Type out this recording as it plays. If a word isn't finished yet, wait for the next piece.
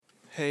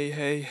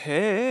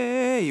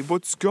Hey,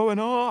 what's going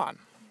on?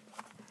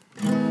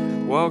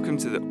 Welcome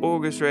to the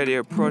August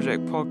Radio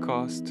Project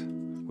podcast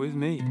with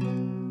me,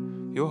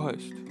 your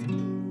host.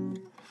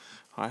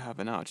 I have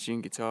an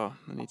out-of-tune guitar,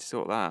 I need to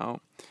sort that out.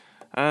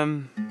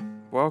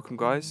 Welcome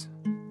guys.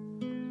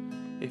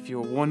 If you're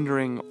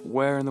wondering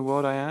where in the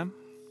world I am,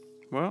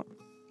 well,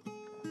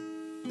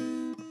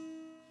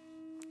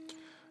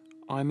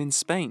 I'm in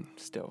Spain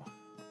still.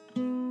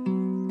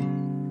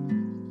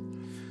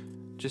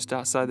 Just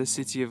outside the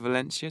city of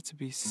Valencia, to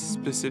be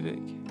specific.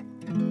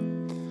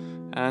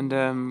 And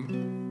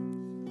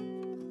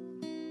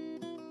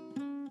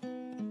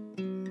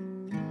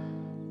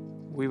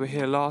we were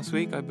here last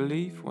week, I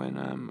believe, when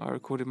I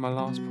recorded my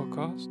last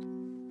podcast.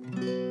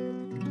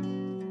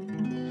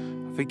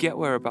 I forget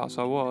whereabouts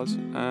I was.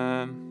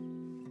 I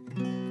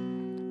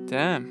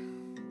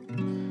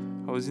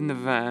was in the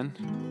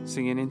van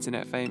singing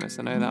Internet Famous,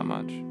 I know that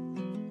much.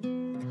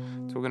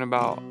 Talking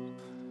about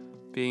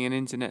being an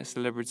internet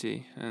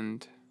celebrity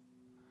and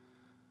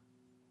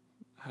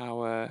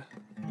how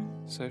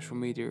social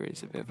media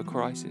is a bit of a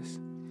crisis.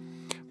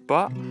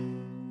 But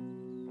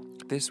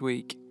this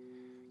week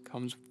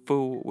comes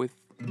full with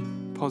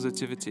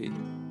positivity,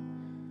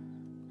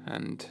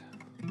 and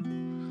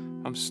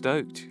I'm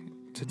stoked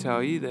to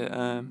tell you that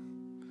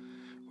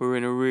we're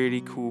in a really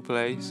cool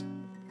place.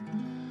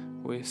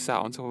 We're sat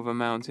on top of a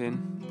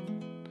mountain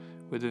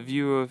with a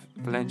view of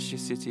Valencia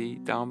city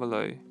down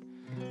below.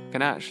 I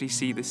can actually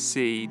see the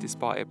sea,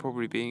 despite it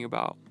probably being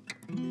about,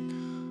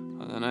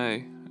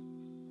 30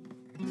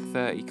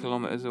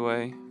 kilometers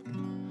away,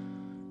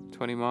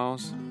 20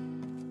 miles.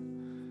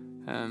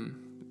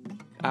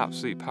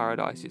 Absolute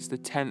paradise. It's the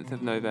 10th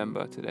of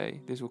November today.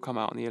 This will come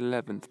out on the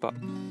 11th, but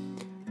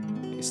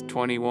it's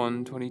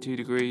 21, 22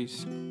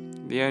 degrees.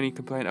 The only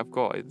complaint I've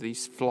got is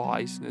these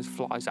flies. There's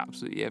flies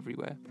absolutely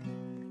everywhere,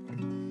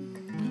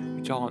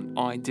 which aren't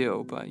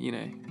ideal, but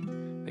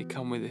they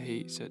come with the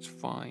heat, so it's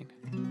fine.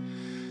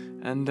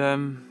 And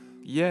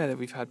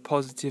we've had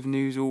positive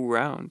news all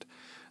round.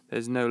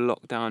 There's no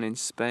lockdown in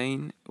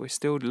Spain. We're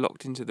still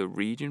locked into the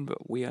region,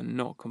 but we are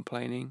not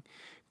complaining.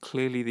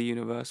 Clearly the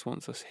universe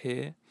wants us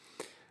here.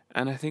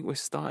 And I think we're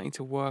starting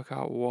to work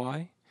out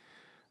why.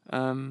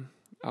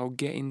 I'll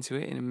get into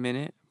it in a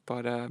minute.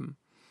 But a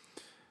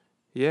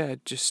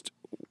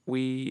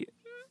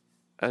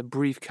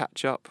brief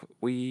catch up.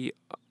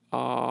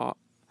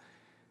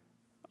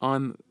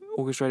 I'm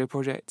August Radio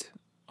Project.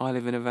 I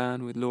live in a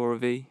van with Laura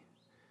V,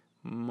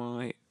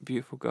 my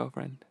beautiful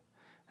girlfriend.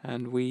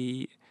 And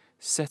we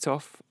set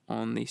off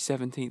on the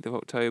 17th of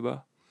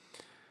October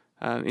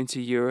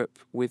into Europe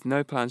with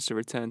no plans to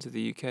return to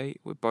the UK.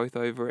 We're both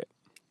over it.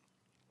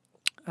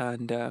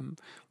 And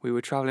we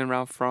were travelling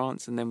around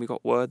France, and then we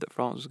got word that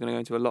France was going to go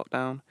into a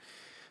lockdown.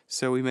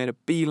 So we made a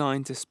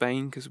beeline to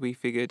Spain, because we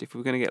figured if we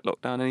were going to get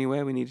locked down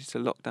anywhere, we needed to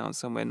lock down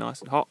somewhere nice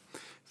and hot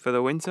for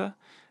the winter.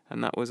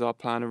 And that was our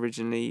plan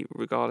originally,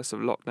 regardless of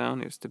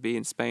lockdown. It was to be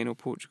in Spain or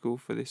Portugal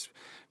for these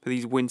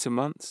winter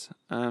months.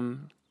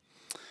 And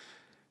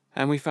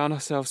we found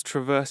ourselves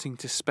traversing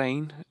to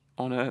Spain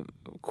on a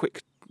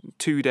quick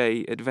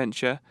 2-day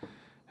adventure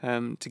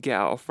to get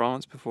out of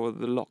France before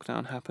the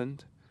lockdown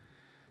happened.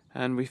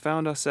 And we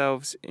found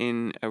ourselves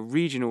in a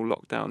regional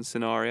lockdown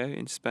scenario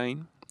in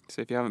Spain.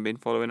 So if you haven't been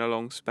following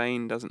along,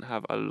 Spain doesn't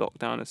have a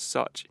lockdown as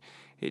such.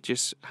 It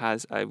just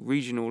has a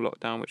regional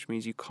lockdown, which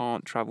means you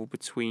can't travel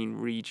between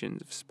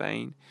regions of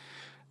Spain.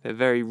 They're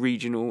very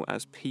regional,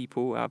 as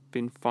people have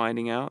been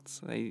finding out.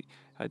 So they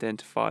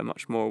identify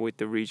much more with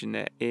the region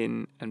they're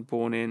in and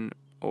born in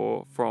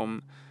or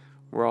from,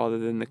 rather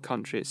than the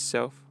country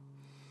itself.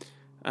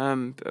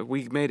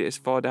 We made it as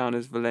far down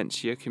as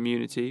Valencia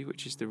Community,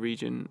 which is the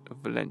region of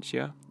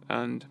Valencia,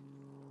 and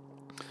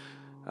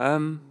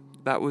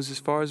that was as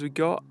far as we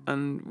got,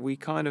 and we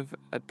kind of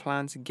had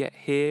planned to get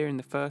here in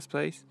the first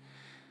place.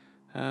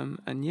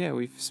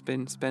 We've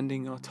been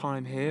spending our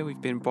time here.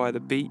 We've been by the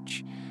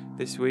beach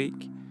this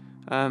week.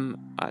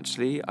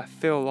 Actually, I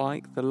feel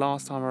like the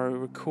last time I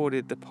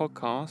recorded the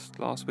podcast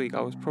last week,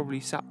 I was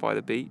probably sat by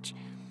the beach.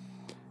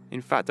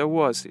 In fact, I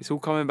was. It's all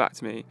coming back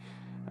to me.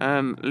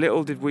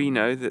 Little did we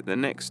know that the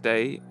next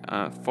day,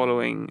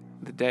 following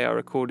the day I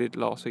recorded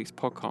last week's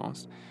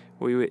podcast,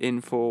 we were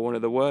in for one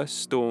of the worst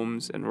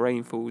storms and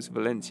rainfalls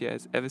Valencia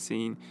has ever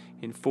seen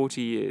in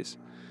 40 years.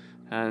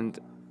 And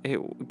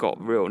it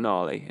got real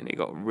gnarly,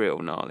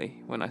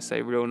 When I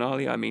say real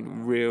gnarly, I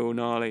mean real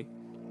gnarly.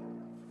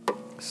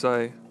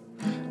 So,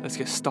 let's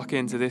get stuck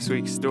into this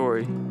week's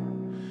story.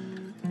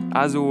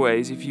 As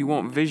always, if you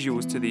want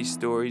visuals to these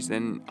stories,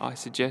 then I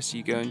suggest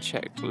you go and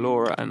check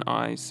Laura and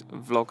I's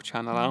vlog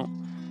channel out.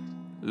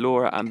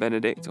 Laura and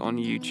Benedict on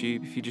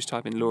YouTube. If you just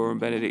type in Laura and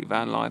Benedict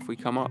van life, we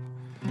come up.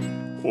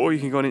 Or you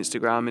can go on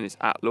Instagram, and it's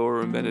at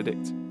Laura and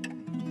Benedict.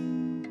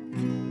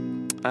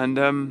 And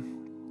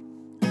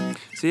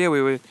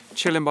we were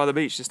chilling by the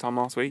beach this time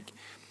last week,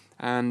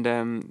 and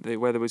the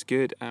weather was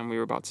good, and we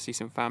were about to see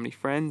some family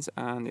friends,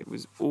 and it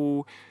was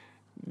all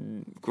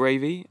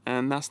gravy.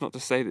 And that's not to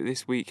say that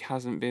this week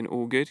hasn't been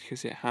all good,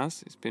 because it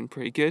has. It's been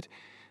pretty good.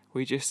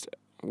 We just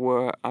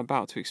were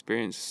about to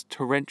experience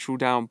torrential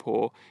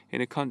downpour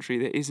in a country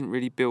that isn't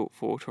really built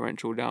for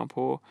torrential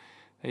downpour.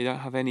 They don't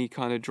have any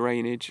kind of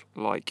drainage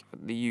like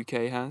the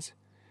UK has.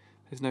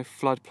 There's no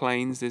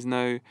floodplains, there's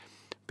no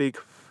big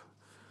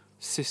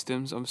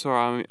systems. I'm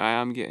sorry, I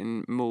am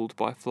getting mauled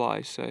by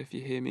flies, so if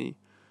you hear me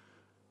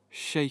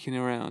shaking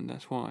around,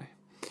 that's why.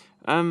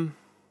 But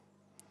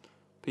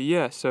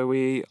yeah, so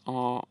we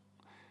are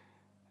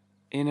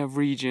in a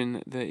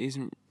region that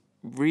isn't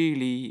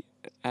really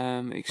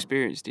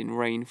experienced in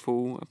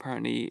rainfall.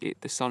 Apparently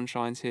the sun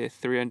shines here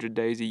 300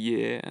 days a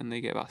year and they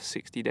get about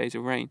 60 days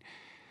of rain.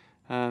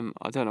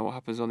 I don't know what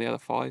happens on the other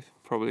 5,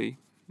 probably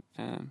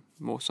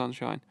more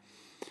sunshine.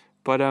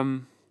 But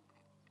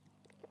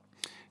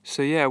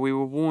so yeah, we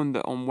were warned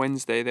that on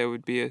Wednesday there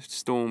would be a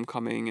storm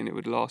coming and it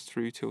would last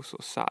through till sort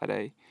of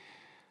Saturday.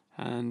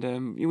 And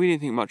we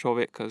didn't think much of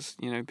it because,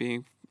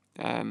 being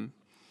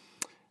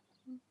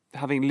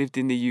having lived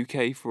in the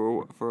UK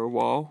for a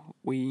while,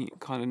 we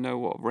kind of know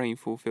what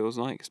rainfall feels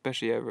like,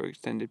 especially over an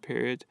extended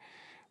period.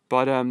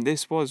 But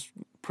this was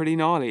pretty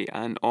gnarly,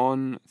 and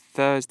on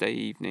Thursday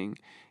evening,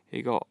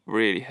 it got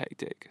really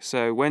hectic.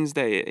 So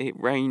Wednesday, it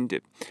rained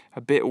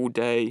a bit all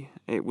day.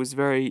 It was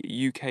very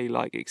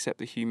UK-like, except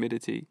the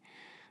humidity.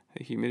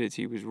 The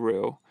humidity was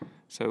real.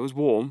 So it was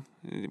warm.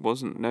 It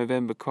wasn't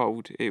November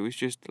cold. It was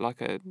just like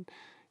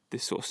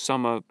this sort of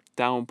summer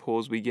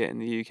downpours we get in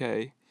the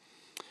UK.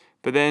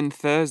 But then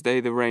Thursday,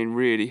 the rain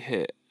really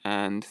hit,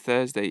 and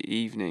Thursday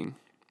evening,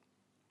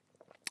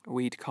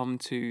 we'd come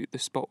to the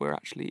spot we're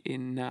actually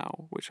in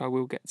now, which I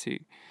will get to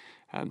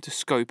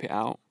scope it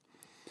out.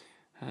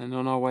 And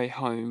on our way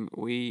home,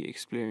 we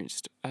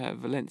experienced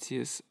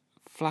Valencia's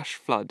flash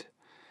flood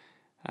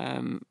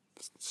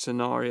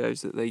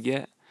scenarios that they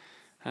get.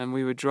 And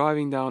we were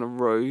driving down a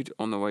road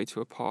on the way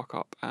to a park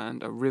up,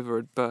 and a river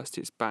had burst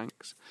its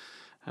banks.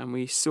 And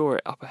we saw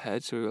it up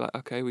ahead, so we were like,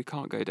 okay, we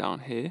can't go down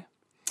here.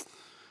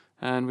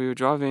 And we were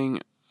driving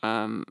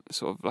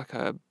sort of like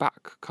a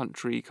back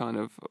country kind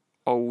of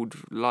old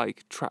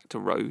like tractor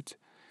road.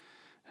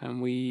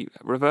 And we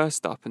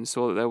reversed up and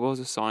saw that there was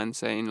a sign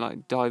saying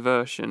like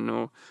diversion,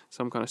 or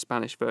some kind of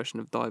Spanish version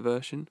of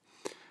diversion.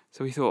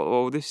 So we thought,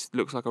 well, this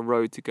looks like a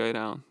road to go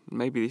down.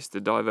 Maybe this is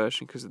the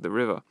diversion because of the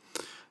river.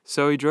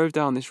 So we drove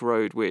down this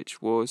road,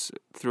 which was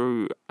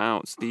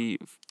throughout the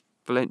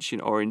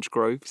Valencian orange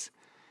groves.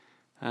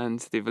 And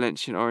the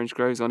Valencian orange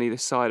groves on either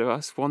side of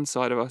us. One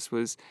side of us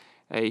was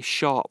a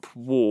sharp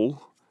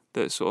wall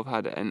that sort of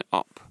had an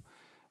up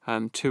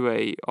to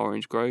a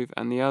orange grove,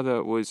 and the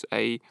other was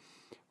an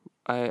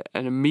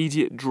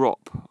immediate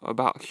drop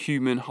about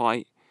human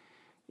height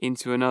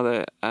into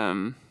another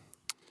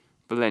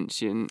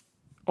Valencian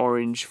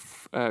orange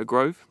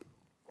grove.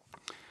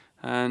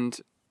 And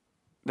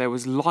there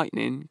was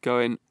lightning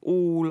going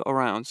all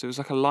around. So it was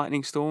like a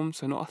lightning storm,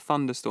 so not a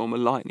thunderstorm, a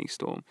lightning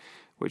storm,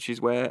 which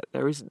is where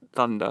there isn't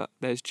thunder,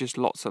 there's just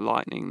lots of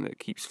lightning that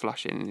keeps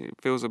flashing. It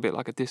feels a bit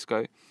like a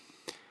disco.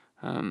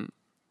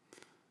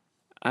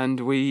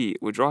 And we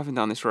were driving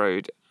down this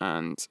road,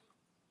 and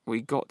we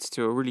got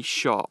to a really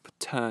sharp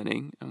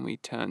turning, and we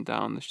turned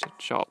down the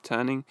sharp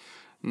turning,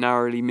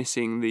 narrowly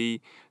missing the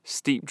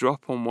steep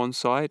drop on one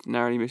side,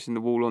 narrowly missing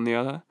the wall on the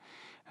other.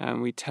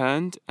 And we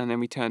turned, and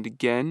then we turned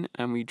again,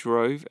 and we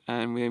drove,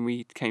 and then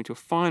we came to a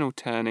final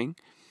turning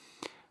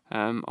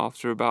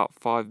after about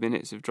 5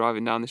 minutes of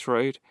driving down this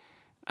road,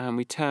 and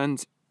we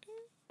turned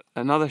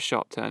another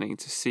sharp turning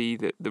to see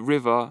that the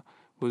river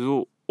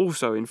was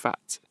also, in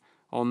fact,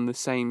 on this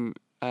same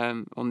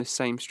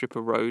strip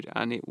of road,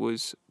 and it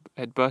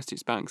had burst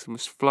its banks and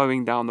was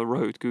flowing down the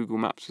road Google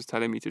Maps was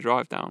telling me to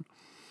drive down.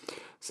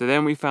 So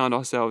then we found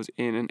ourselves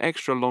in an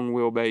extra long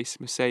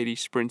wheelbase Mercedes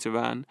Sprinter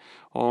van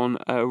on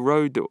a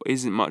road that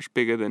isn't much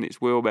bigger than its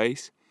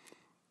wheelbase.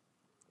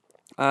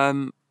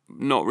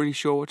 Not really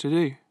sure what to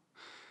do.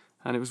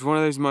 And it was one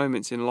of those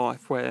moments in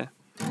life where,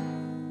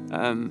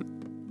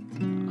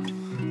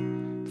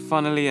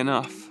 funnily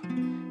enough,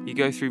 you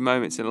go through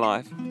moments in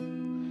life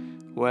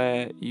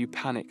where you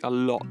panic a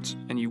lot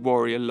and you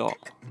worry a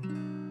lot,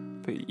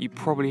 but you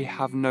probably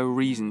have no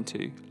reason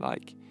to.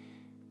 Like,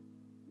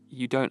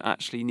 you don't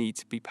actually need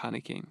to be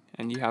panicking,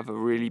 and you have a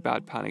really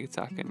bad panic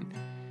attack, and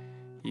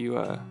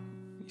you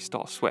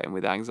start sweating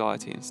with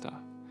anxiety and stuff.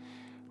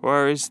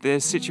 Whereas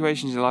there's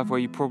situations in life where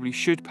you probably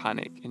should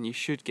panic, and you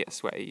should get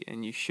sweaty,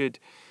 and you should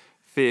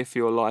fear for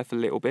your life a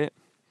little bit.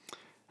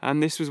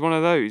 And this was one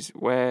of those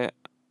where,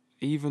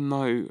 even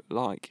though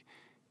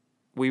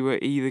we were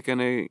either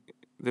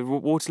the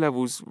water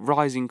level's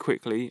rising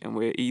quickly, and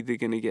we're either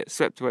going to get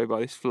swept away by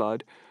this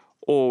flood,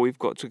 or we've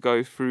got to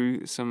go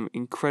through some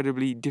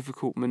incredibly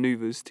difficult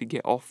manoeuvres to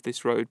get off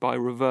this road by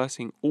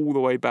reversing all the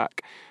way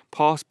back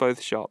past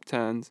both sharp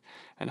turns,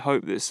 and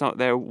hope that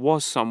there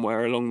was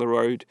somewhere along the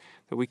road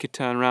that we could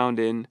turn around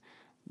in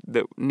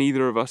that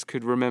neither of us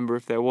could remember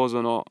if there was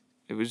or not.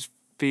 It was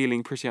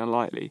feeling pretty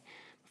unlikely.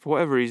 For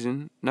whatever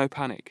reason, no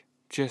panic,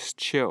 just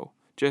chill,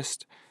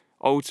 just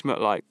ultimate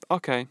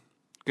okay,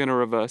 gonna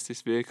reverse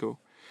this vehicle.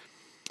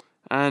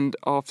 And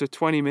after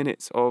 20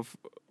 minutes of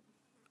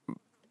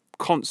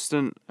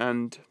constant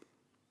and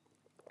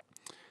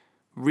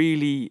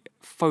really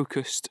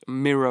focused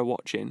mirror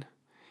watching,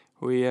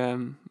 we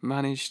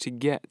managed to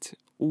get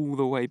all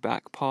the way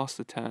back past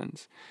the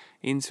turns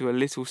into a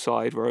little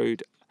side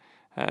road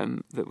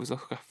that was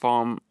like a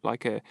farm,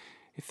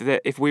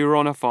 if we were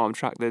on a farm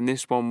track, then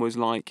this one was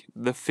like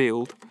the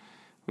field.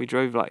 We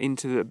drove like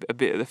into a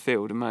bit of the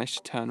field and managed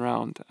to turn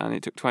around, and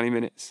it took 20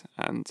 minutes.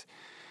 And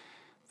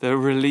the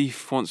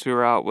relief once we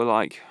were out were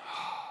like,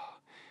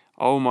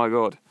 oh my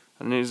God.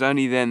 And it was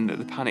only then that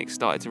the panic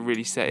started to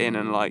really set in,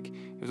 and like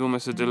it was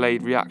almost a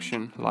delayed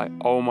reaction. Like,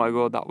 oh my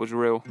God, that was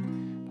real.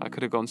 That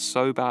could have gone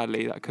so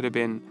badly. That could have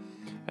been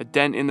a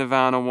dent in the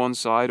van on one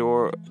side,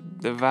 or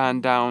the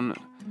van down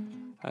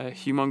a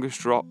humongous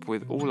drop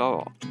with all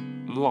our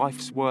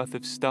life's worth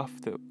of stuff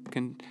that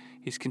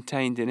is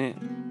contained in it.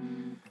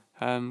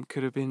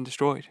 Could have been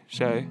destroyed.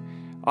 So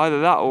either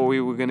that or we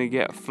were going to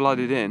get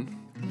flooded in.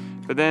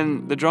 But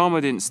then the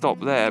drama didn't stop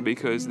there,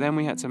 because then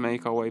we had to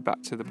make our way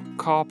back to the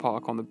car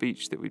park on the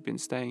beach that we'd been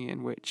staying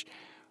in, which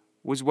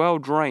was well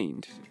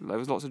drained. There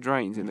was lots of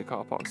drains in the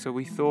car park, so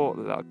we thought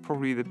that was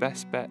probably the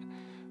best bet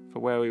for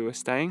where we were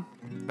staying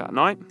that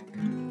night.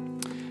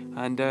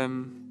 And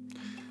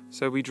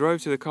so we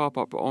drove to the car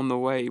park, but on the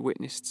way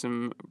witnessed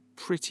some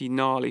pretty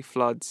gnarly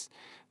floods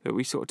that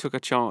we sort of took a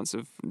chance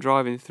of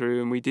driving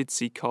through, and we did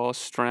see cars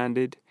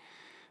stranded.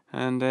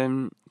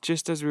 And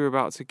just as we were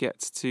about to get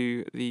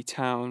to the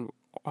town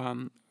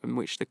in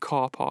which the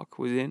car park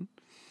was in,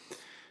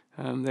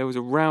 there was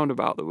a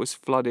roundabout that was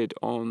flooded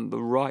on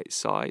the right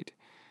side,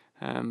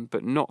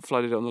 but not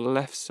flooded on the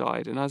left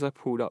side. And as I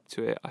pulled up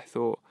to it, I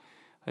thought,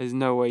 there's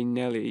no way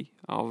Nelly,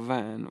 our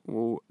van,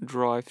 will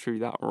drive through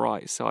that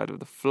right side of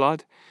the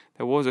flood.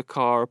 There was a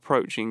car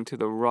approaching to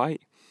the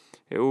right.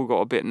 It all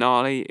got a bit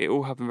gnarly. It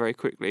all happened very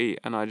quickly,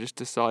 and I just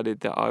decided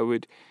that I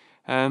would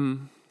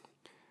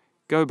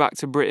go back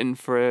to Britain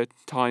for a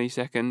tiny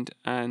second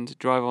and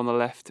drive on the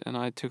left. And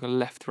I took a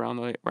left round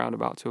the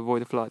roundabout to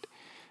avoid the flood.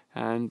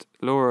 And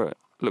Laura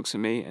looks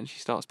at me and she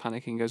starts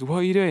panicking and goes, "What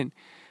are you doing?"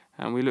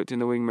 And we looked in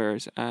the wing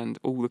mirrors, and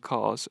all the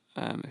cars,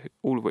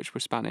 all of which were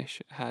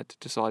Spanish, had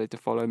decided to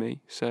follow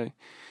me. So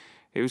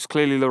it was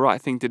clearly the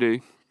right thing to do.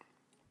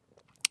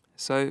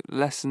 So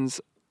lessons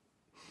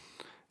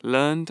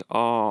learned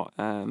are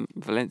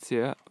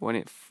Valencia, when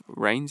it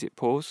rains, it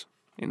pours,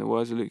 in the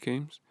words of Luke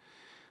Combs.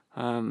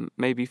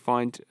 Maybe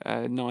find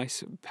a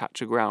nice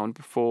patch of ground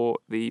before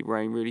the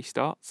rain really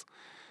starts.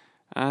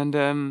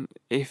 And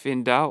if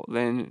in doubt,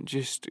 then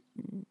just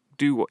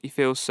do what you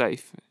feel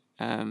safe,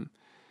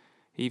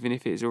 even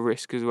if it's a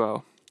risk as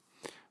well.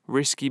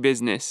 Risky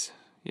business.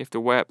 You have to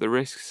weigh up the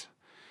risks.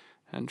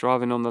 And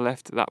driving on the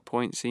left at that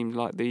point seemed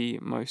like the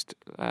most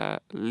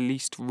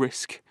least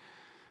risk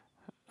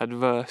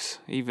adverse,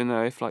 even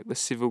though if like the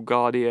Civil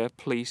Guardia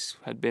police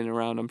had been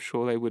around, I'm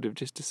sure they would have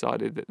just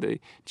decided that the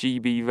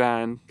GB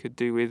van could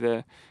do with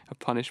a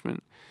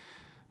punishment.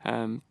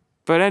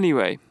 But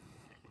anyway,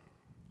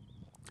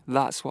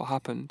 that's what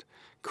happened.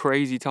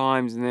 Crazy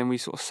times. And then we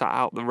sort of sat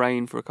out the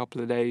rain for a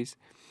couple of days,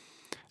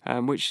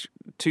 which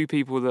two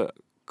people that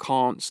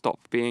can't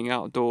stop being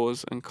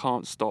outdoors and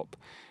can't stop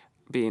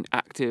being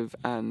active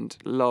and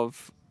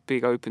love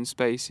big open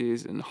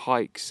spaces and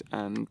hikes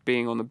and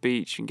being on the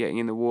beach and getting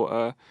in the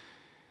water,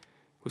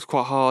 was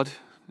quite hard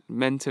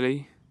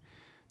mentally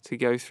to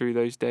go through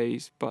those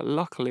days. But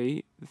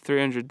luckily, the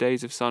 300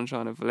 Days of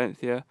Sunshine of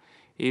Valencia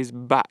is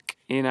back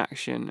in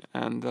action,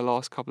 and the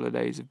last couple of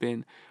days have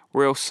been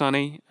real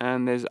sunny,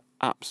 and there's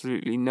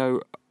absolutely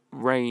no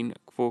rain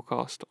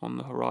forecast on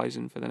the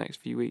horizon for the next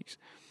few weeks,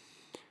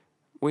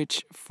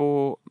 which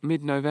for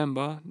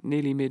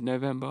nearly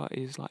mid-November,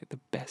 is like the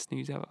best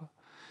news ever.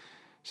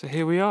 So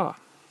here we are.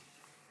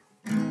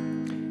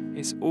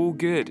 It's all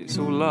good. It's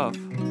all love.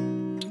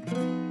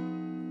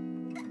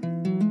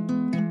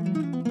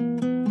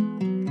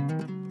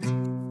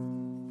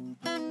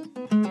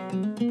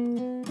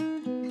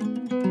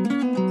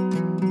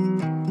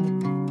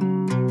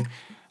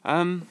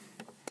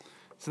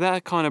 So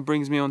that kind of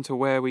brings me on to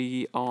where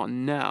we are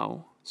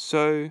now.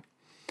 So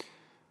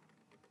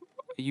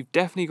you've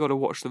definitely got to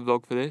watch the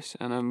vlog for this,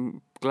 and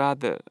I'm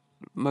glad that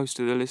most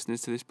of the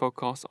listeners to this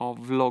podcast are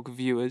vlog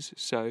viewers,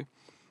 so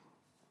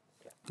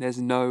there's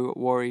no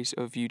worries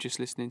of you just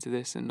listening to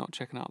this and not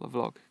checking out the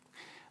vlog.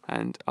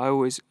 And I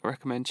always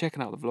recommend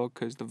checking out the vlog,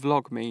 because the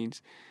vlog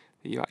means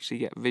that you actually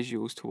get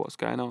visuals to what's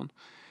going on.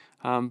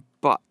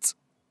 But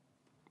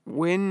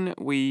when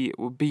we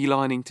were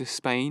beelining to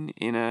Spain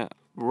in a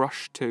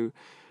rush to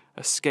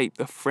escape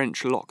the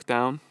French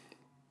lockdown,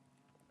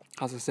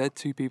 as I said,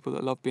 two people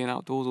that love being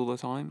outdoors all the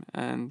time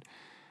and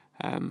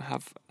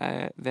have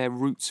their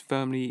roots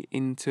firmly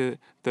into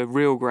the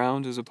real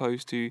ground as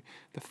opposed to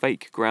the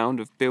fake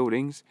ground of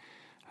buildings,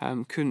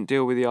 couldn't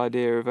deal with the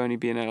idea of only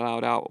being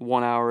allowed out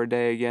 1 hour a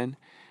day again,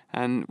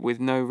 and with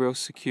no real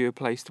secure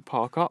place to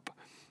park up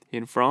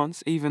in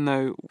France, even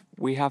though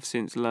we have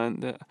since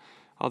learned that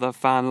other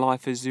van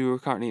lifers who are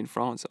currently in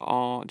France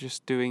are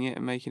just doing it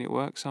and making it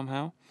work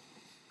somehow.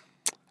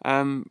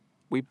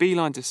 We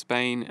beelined to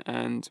Spain,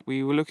 and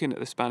we were looking at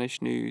the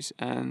Spanish news,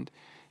 and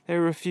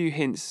there are a few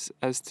hints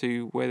as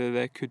to whether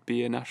there could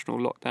be a national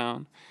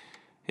lockdown.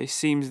 It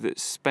seems that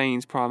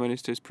Spain's Prime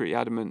Minister is pretty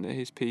adamant that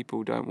his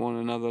people don't want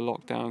another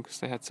lockdown because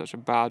they had such a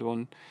bad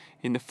one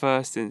in the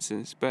first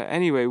instance. But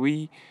anyway,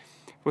 we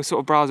were sort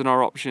of browsing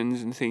our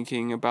options and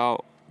thinking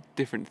about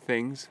different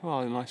things. Oh,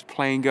 a nice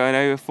plane going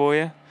over for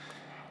you.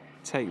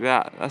 Take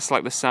that. That's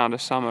like the sound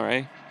of summer,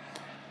 eh?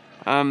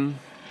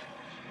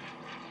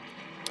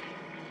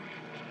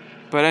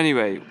 But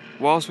anyway,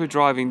 whilst we're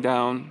driving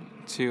down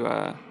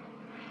to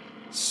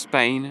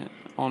Spain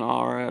on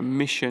our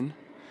mission,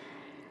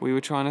 we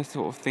were trying to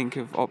sort of think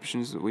of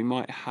options that we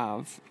might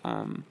have.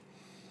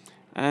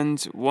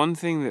 And one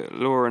thing that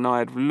Laura and I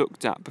had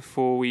looked at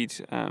before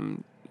we'd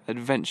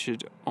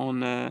adventured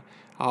on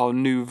our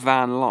new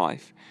van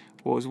life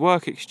was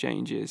work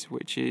exchanges,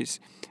 which is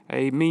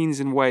a means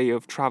and way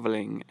of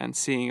travelling and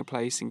seeing a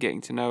place and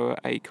getting to know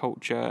a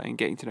culture and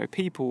getting to know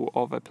people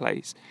of a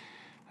place,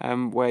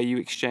 where you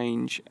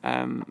exchange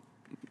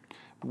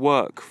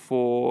work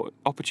for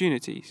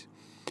opportunities.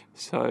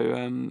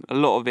 So a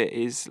lot of it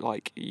is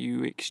like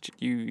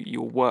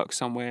you'll work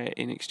somewhere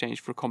in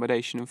exchange for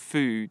accommodation and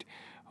food.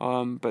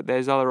 But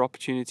there's other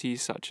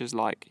opportunities such as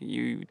like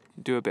you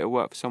do a bit of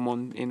work for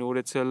someone in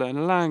order to learn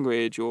a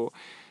language, or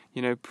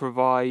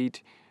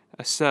provide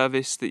a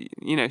service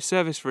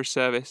service for a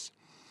service.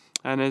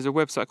 And there's a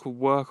website called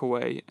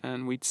Workaway,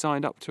 and we'd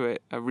signed up to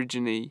it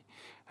originally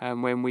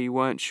when we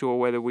weren't sure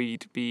whether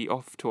we'd be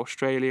off to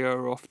Australia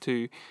or off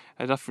to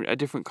a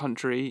different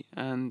country,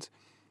 and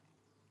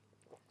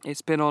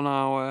it's been on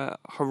our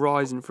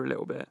horizon for a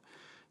little bit.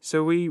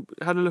 So we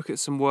had a look at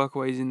some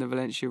workaways in the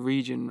Valencia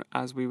region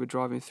as we were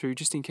driving through,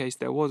 just in case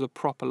there was a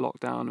proper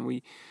lockdown, and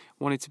we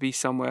wanted to be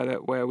somewhere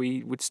where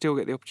we would still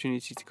get the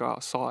opportunity to go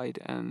outside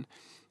and,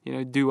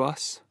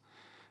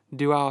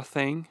 do our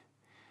thing.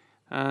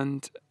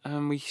 And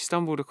we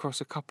stumbled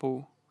across a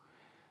couple.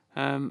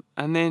 And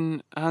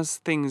then as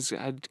things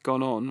had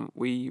gone on,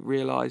 we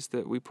realised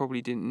that we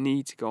probably didn't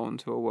need to go on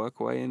to a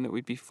workaway and that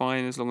we'd be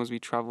fine as long as we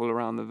travel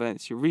around the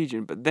Valencia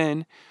region. But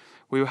then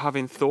we were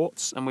having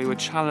thoughts and we were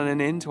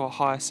channeling into our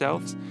higher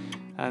selves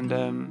and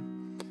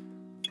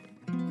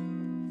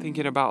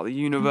thinking about the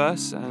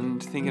universe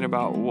and thinking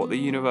about what the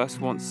universe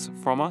wants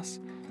from us.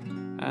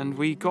 And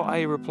we got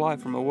a reply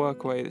from a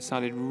workaway that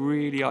sounded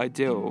really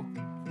ideal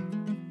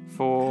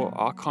for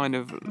our kind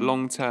of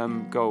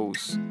long-term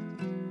goals.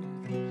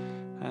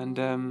 And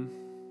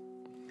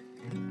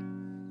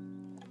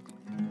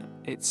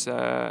it's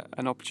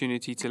an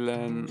opportunity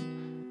to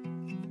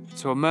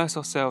immerse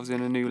ourselves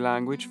in a new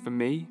language for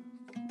me,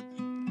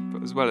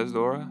 but as well as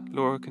Laura.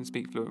 Laura can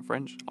speak fluent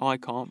French. I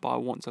can't, but I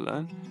want to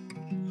learn.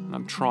 And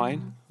I'm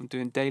trying. I'm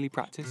doing daily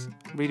practice,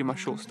 reading my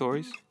short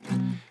stories.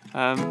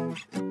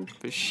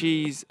 But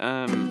she's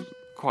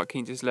quite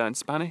keen to learn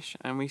Spanish,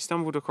 and we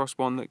stumbled across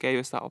one that gave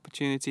us that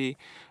opportunity,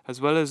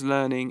 as well as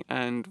learning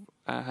and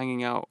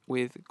hanging out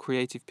with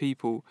creative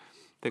people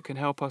that can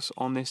help us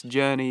on this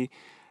journey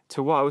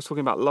to what I was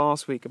talking about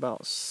last week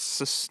about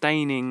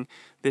sustaining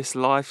this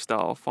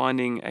lifestyle,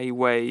 finding a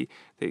way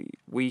that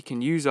we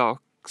can use our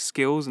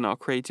skills and our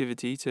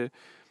creativity to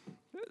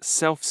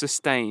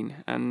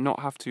self-sustain and not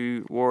have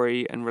to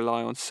worry and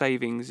rely on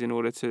savings in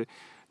order to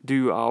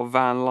do our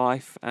van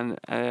life and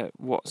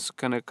what's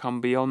going to come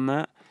beyond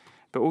that.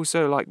 But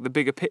also like the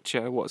bigger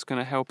picture, what's going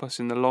to help us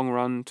in the long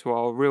run to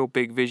our real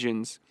big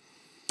visions.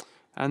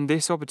 And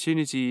this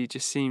opportunity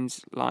just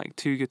seems like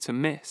too good to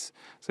miss.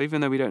 So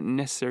even though we don't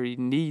necessarily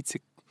need to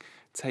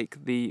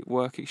take the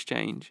work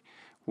exchange,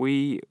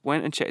 we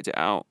went and checked it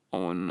out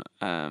on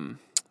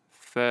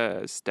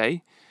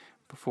Thursday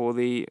before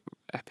the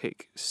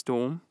epic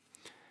storm,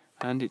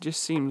 and it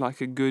just seemed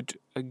like a good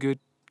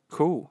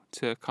call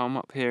to come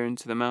up here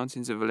into the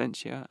mountains of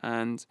Valencia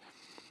and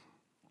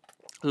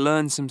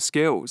learn some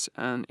skills,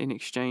 and in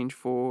exchange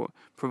for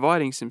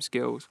providing some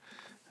skills.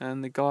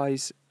 And the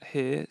guys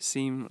here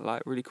seem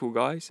like really cool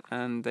guys,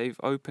 and they've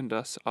opened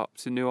us up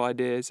to new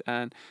ideas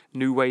and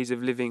new ways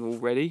of living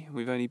already.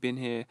 We've only been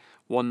here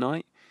one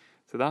night,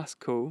 so that's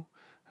cool.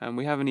 And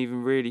we haven't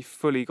even really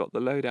fully got the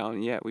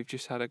lowdown yet. We've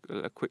just had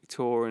a quick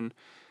tour, and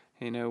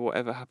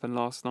whatever happened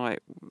last night,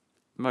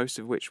 most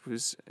of which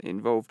was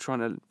involved trying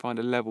to find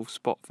a level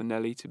spot for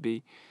Nelly to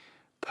be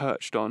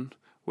perched on,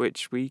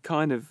 which we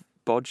kind of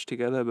bodged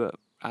together, but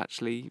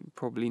actually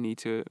probably need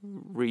to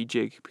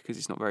rejig because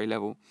it's not very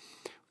level.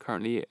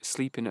 Currently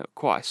sleeping at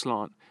quite a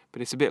slant,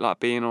 but it's a bit like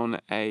being on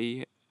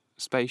a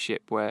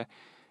spaceship where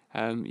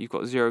you've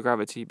got zero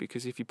gravity,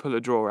 because if you pull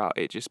a drawer out,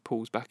 it just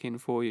pulls back in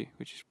for you,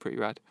 which is pretty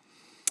rad.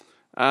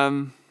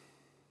 So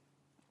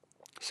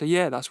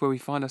yeah, that's where we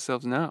find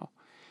ourselves now,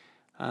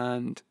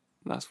 and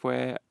that's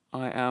where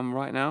I am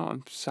right now.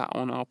 I'm sat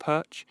on our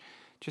perch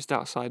just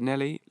outside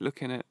Nelly,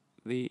 looking at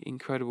the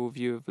incredible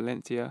view of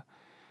Valencia,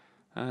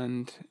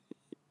 and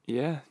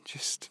yeah,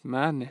 just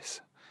madness.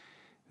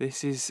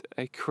 This is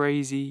a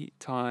crazy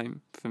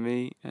time for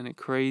me, and a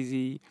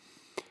crazy,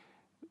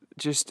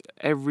 just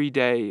every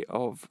day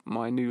of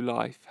my new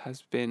life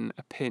has been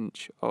a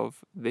pinch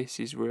of this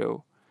is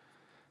real.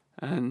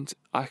 And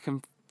I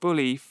can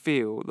fully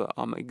feel that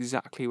I'm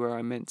exactly where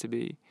I'm meant to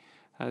be.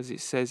 As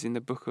it says in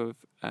the book of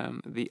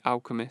The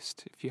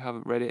Alchemist. If you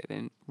haven't read it,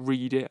 then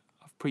read it.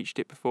 I've preached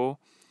it before.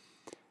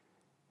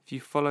 If you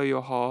follow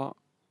your heart,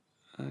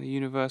 the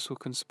universe will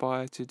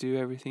conspire to do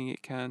everything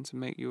it can to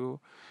make your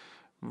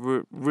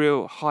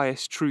real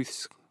highest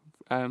truths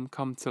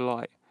come to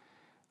light.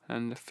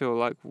 And I feel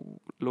like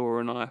Laura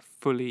and I are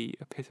fully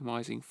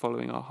epitomising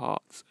following our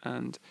hearts,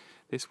 and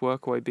this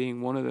workaway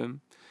being one of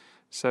them.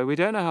 So we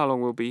don't know how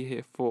long we'll be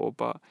here for,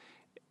 but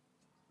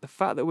the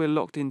fact that we're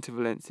locked into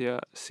Valencia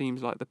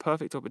seems like the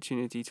perfect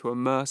opportunity to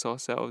immerse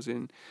ourselves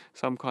in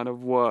some kind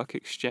of work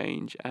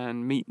exchange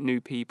and meet new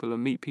people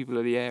and meet people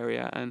of the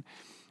area and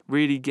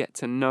really get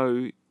to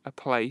know a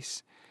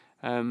place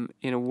in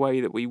a way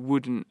that we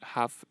wouldn't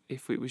have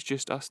if it was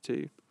just us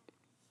two.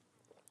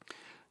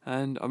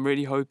 And I'm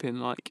really hoping,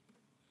 like,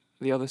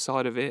 the other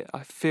side of it,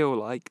 I feel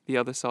like the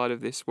other side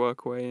of this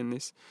workaway and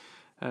this,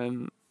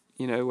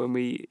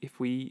 if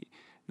we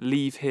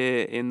leave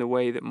here in the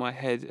way that my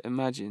head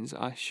imagines,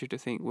 I should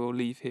think we'll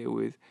leave here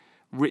with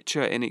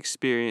richer in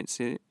experience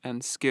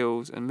and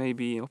skills and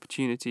maybe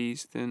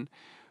opportunities than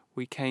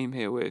we came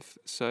here with.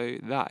 So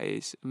that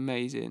is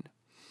amazing.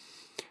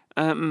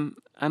 And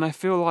I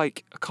feel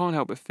like, I can't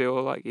help but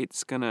feel like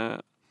it's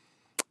gonna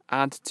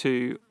add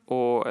to,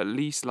 or at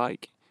least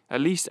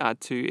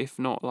add to, if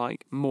not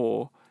like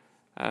more,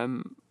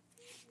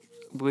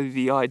 with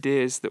the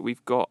ideas that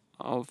we've got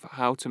of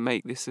how to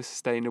make this a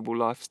sustainable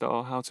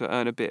lifestyle, how to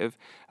earn a bit of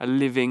a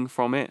living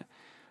from it.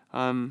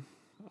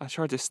 I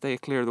try to stay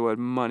clear of the word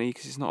money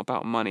because it's not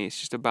about money. It's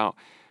just about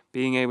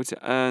being able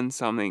to earn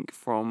something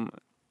from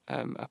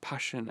a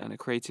passion and a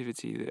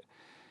creativity that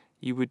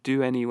you would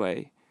do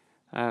anyway,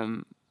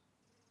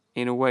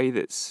 in a way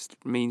that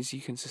means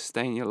you can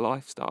sustain your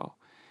lifestyle.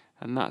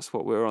 And that's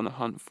what we're on the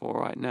hunt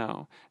for right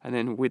now. And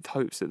then with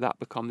hopes that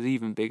becomes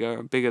even bigger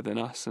and bigger than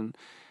us, and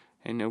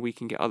we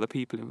can get other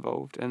people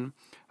involved. And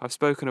I've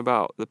spoken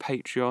about the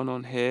Patreon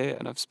on here,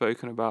 and I've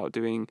spoken about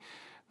doing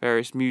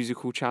various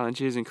musical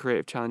challenges and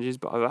creative challenges,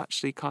 but I've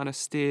actually kind of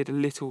steered a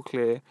little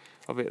clear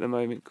of it at the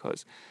moment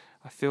because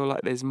I feel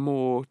like there's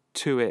more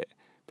to it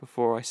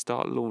before I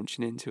start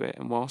launching into it.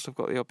 And whilst I've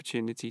got the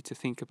opportunity to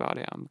think about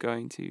it, I'm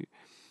going to.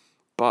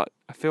 But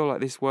I feel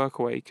like this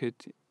workaway could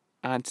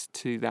add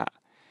to that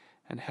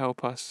and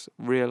help us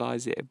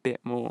realise it a bit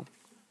more.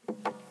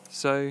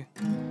 So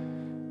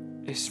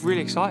it's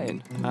really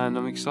exciting, and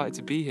I'm excited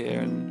to be here,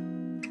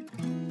 and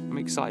I'm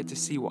excited to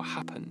see what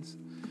happens.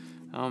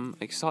 I'm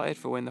excited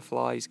for when the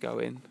flies go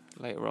in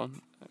later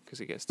on,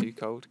 because it gets too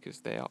cold,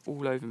 because they are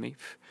all over me.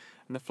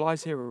 And the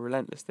flies here are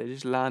relentless. They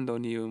just land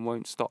on you and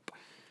won't stop.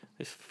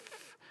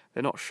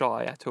 They're not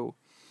shy at all.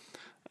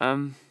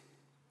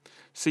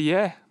 So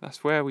yeah,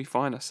 that's where we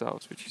find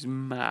ourselves, which is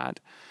mad.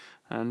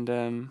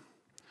 And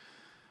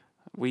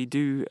we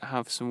do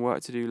have some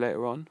work to do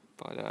later on,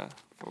 but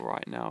for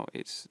right now,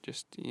 it's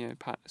just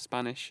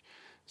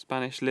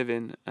Spanish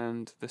living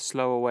and the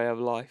slower way of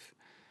life.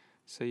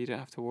 So you don't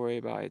have to worry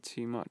about it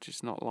too much.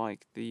 It's not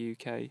like the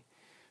UK.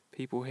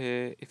 People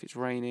here, if it's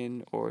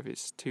raining or if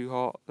it's too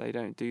hot, they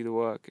don't do the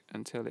work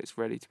until it's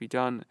ready to be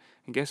done.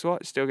 And guess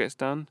what? It still gets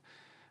done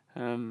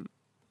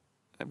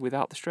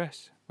without the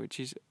stress, which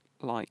is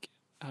like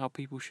how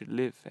people should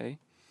live, eh?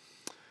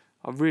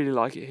 I really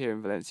like it here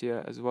in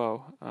Valencia as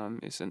well.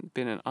 It's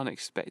been an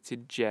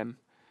unexpected gem.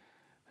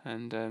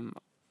 And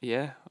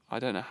I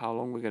don't know how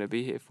long we're going to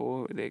be here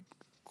for. There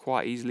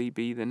quite easily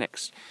be the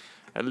next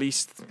at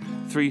least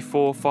 3,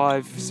 4,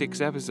 5,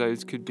 6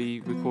 episodes could be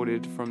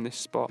recorded from this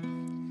spot.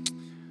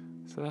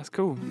 So that's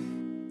cool.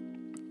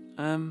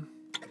 And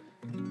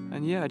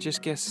I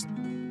just guess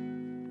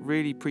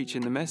really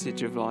preaching the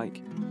message of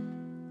like,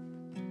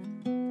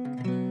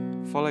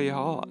 follow your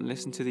heart and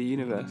listen to the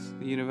universe.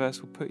 The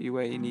universe will put you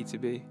where you need to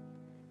be.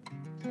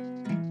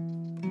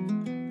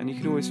 And you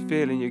can always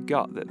feel in your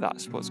gut that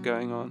that's what's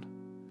going on.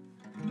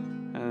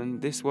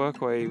 And this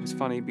workaway was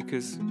funny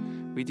because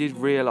we did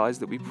realise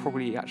that we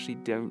probably actually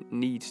don't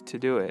need to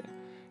do it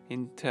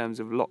in terms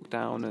of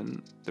lockdown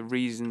and the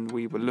reason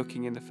we were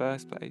looking in the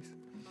first place.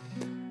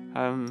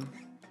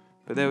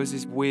 But there was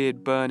this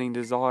weird burning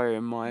desire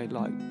in my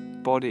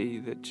body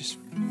that just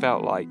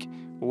felt like,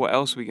 well, what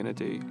else are we going to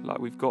do? Like,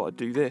 we've got to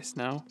do this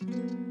now.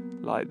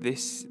 Like,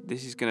 this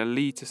is going to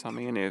lead to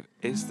something. And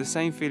it's the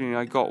same feeling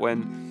I got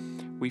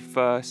when we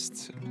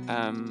first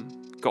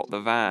got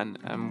the van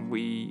and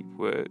we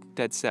were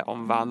dead set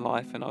on van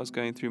life, and I was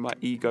going through my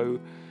ego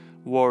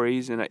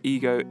worries and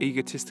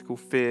egotistical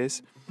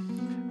fears,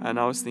 and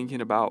I was thinking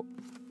about,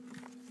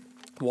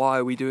 why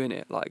are we doing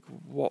it? Like,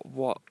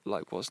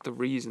 what's the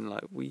reason?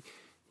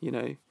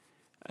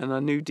 And I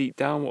knew deep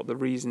down what the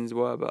reasons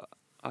were, but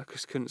I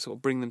just couldn't sort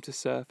of bring them to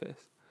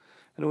surface.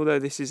 And although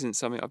this isn't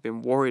something I've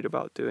been worried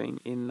about doing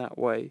in that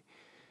way,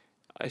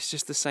 it's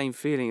just the same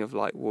feeling of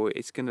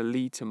it's going to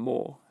lead to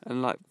more.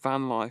 And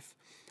van life,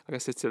 like I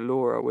said to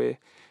Laura, we're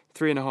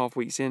 3.5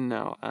 weeks in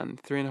now,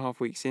 and 3.5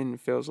 weeks in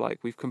feels like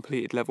we've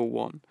completed level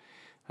 1,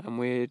 and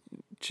we're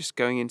just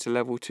going into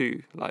level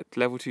 2.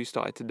 Level 2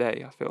 started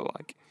today, I feel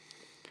like.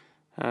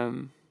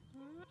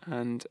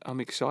 and I'm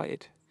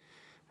excited.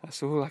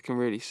 That's all I can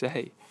really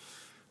say.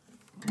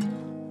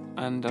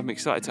 And I'm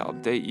excited to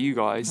update you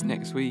guys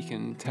next week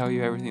and tell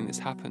you everything that's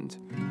happened,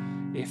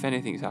 if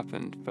anything's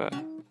happened. But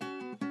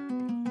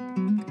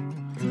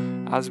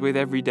as with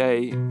every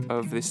day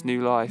of this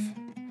new life,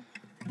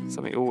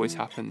 something always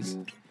happens.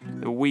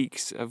 The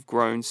weeks have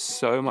grown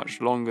so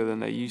much longer than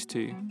they used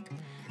to.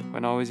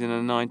 When I was in a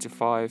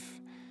 9-to-5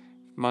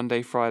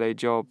 Monday, Friday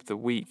job, the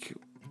week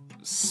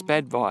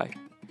sped by,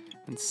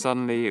 and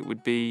suddenly it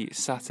would be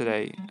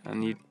Saturday,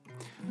 and you'd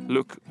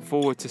look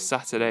forward to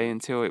Saturday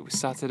until it was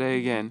Saturday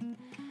again.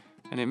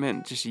 And it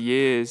meant just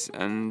years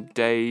and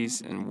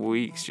days and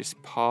weeks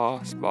just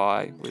passed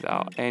by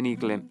without any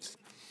glimpse.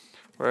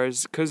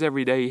 Whereas, because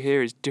every day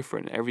here is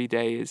different, every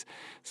day is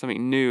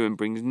something new and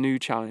brings new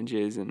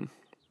challenges, and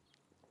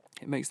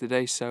it makes the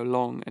day so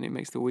long and it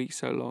makes the week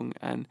so long,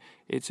 and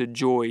it's a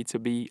joy to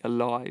be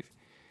alive.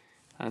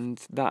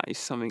 And that is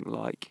something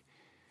like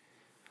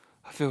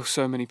I feel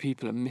so many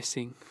people are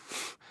missing.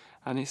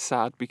 And it's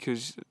sad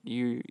because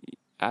you,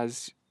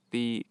 as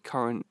the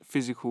current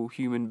physical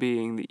human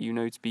being that you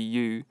know to be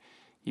you,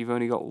 you've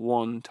only got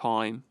one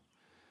time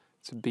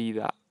to be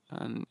that.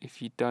 And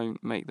if you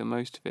don't make the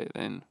most of it,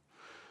 then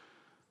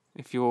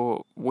if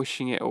you're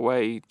wishing it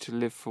away to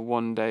live for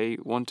 1 day,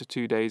 1 to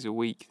 2 days a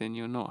week, then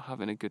you're not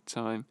having a good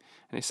time.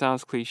 And it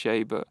sounds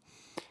cliche, but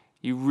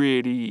you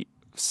really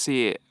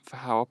see it for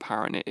how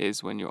apparent it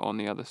is when you're on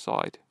the other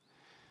side.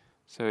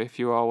 So if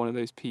you are one of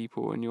those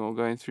people and you're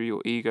going through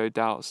your ego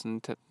doubts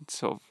and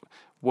sort of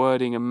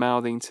wording and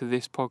mouthing to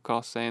this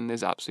podcast saying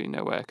there's absolutely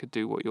no way I could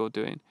do what you're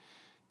doing.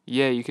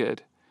 Yeah, you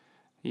could.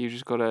 You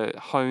just got to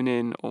hone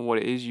in on what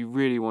it is you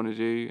really want to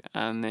do,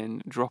 and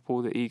then drop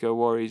all the ego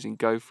worries and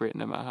go for it,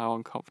 no matter how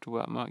uncomfortable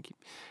that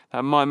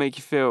might make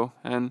you feel.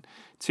 And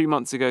 2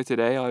 months ago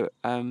today, I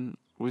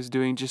was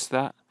doing just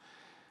that.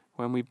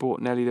 When we bought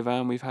Nelly the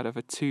van, we've had her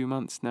for 2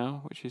 months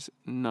now, which is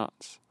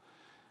nuts.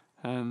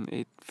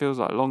 It feels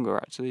like longer,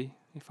 actually,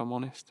 if I'm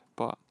honest.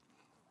 But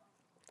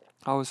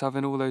I was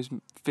having all those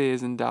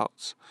fears and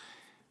doubts,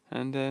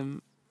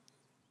 and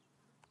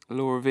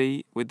Laura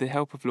V, with the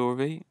help of Laura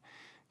V,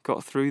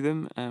 got through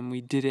them, and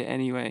we did it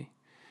anyway.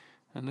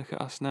 And look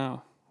at us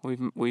now.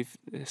 We've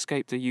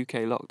escaped a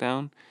UK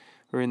lockdown.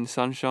 We're in the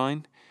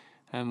sunshine,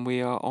 and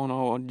we are on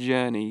our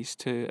journeys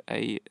to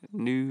a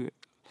new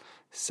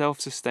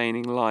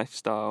self-sustaining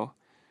lifestyle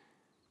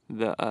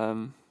that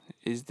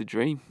is the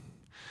dream.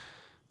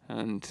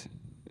 And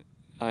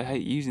I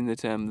hate using the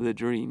term "the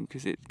dream"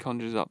 because it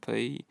conjures up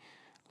a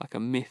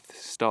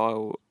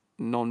myth-style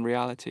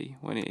non-reality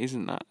when it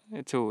isn't that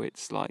at all.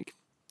 It's like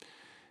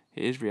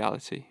it is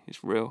reality.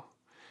 It's real.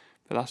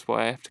 But that's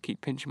why I have to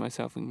keep pinching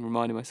myself and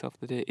reminding myself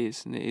that it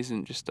is, and it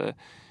isn't just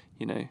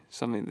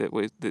something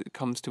that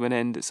comes to an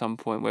end at some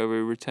point where we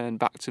return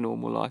back to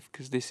normal life,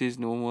 because this is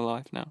normal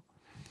life now.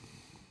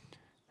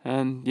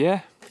 And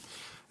yeah,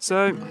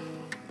 so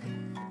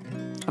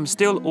I'm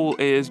still all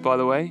ears, by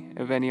the way,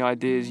 of any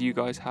ideas you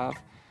guys have.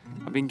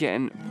 I've been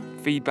getting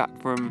feedback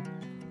from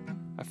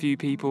a few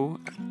people,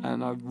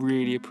 and I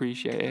really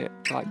appreciate it.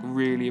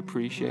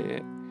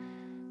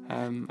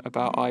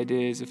 About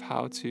ideas of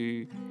how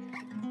to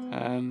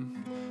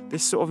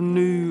this sort of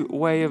new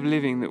way of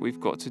living that we've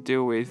got to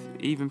deal with.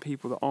 Even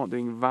people that aren't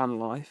doing van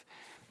life,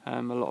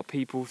 a lot of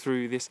people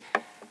through this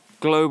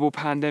global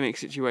pandemic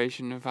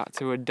situation have had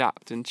to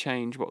adapt and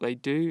change what they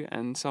do,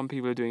 and some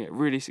people are doing it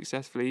really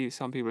successfully,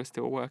 some people are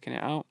still working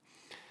it out,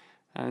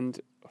 and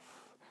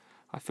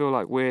I feel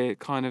like we're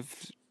kind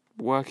of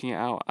working it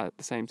out at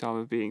the same time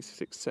of being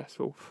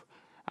successful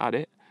at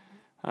it,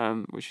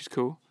 which is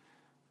cool.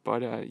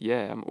 But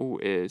I'm all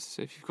ears,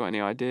 so if you've got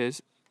any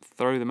ideas,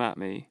 throw them at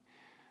me.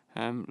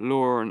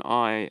 Laura and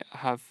I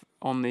have,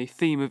 on the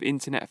theme of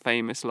internet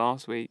famous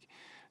last week,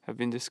 have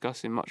been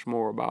discussing much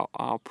more about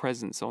our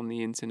presence on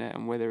the internet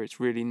and whether it's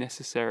really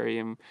necessary,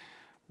 and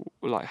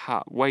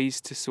ways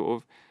to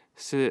sort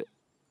of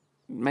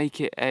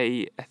make it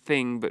a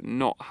thing but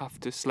not have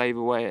to slave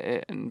away at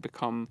it and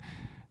become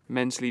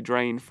mentally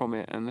drained from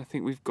it. And I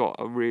think we've got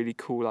a really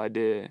cool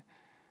idea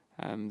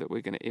that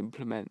we're going to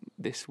implement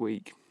this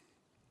week,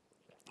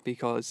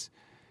 because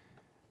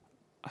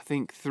I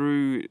think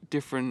through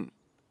different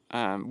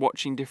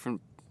watching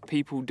different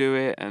people do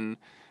it, and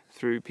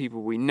through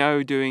people we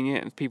know doing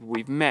it, and people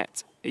we've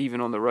met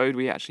even on the road.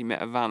 We actually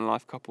met a van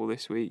life couple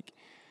this week.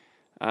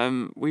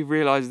 We've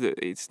realised that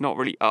it's not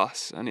really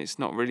us, and it's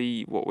not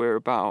really what we're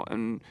about,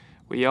 and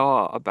we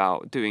are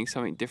about doing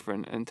something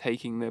different and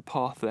taking the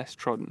path less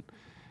trodden.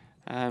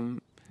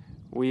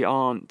 We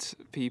aren't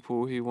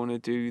people who want to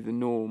do the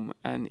norm,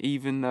 and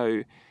even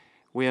though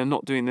we are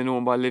not doing the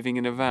norm by living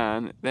in a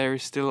van, there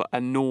is still a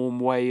norm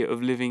way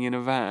of living in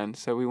a van,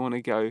 so we want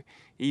to go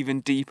even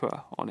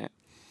deeper on it.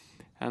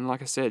 And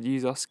like I said,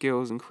 use our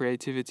skills and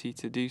creativity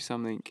to do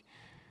something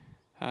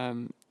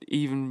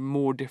even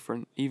more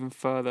different, even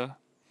further,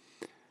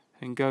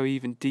 and go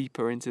even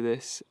deeper into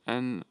this.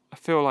 And I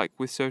feel like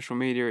with social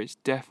media, it's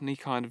definitely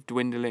kind of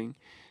dwindling.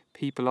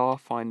 People are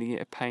finding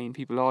it a pain.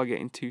 People are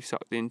getting too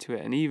sucked into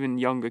it. And even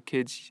younger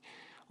kids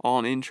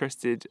aren't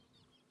interested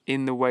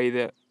in the way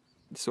that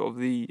sort of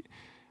the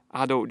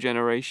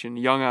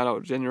young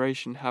adult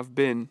generation have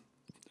been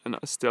and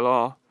still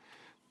are.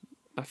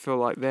 I feel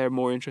like they're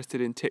more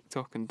interested in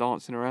TikTok and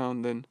dancing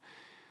around than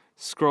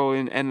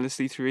scrolling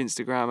endlessly through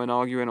Instagram and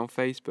arguing on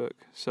Facebook.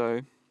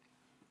 So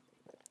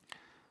I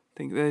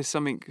think there's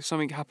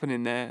something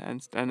happening there,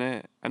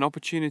 and an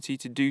opportunity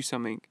to do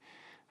something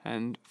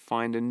and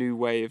find a new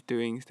way of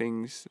doing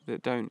things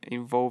that don't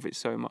involve it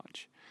so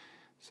much.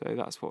 So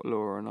that's what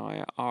Laura and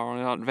I are on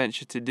an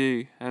adventure to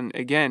do. And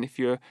again, if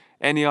you're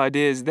any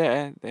ideas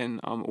there, then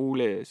I'm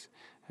all ears.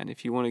 And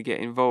if you want to get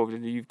involved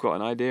and you've got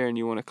an idea and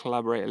you want to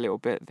collaborate a little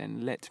bit,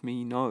 then let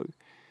me know.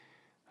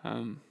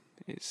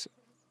 It's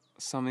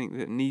something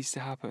that needs to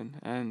happen.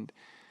 And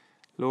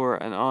Laura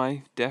and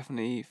I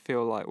definitely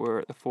feel like we're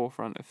at the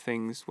forefront of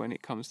things when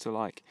it comes to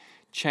like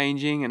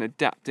changing and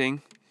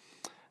adapting.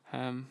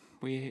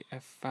 We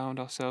have found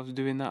ourselves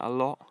doing that a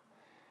lot.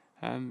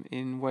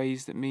 In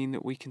ways that mean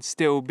that we can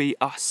still be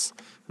us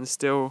and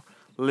still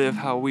live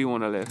how we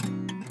want to live.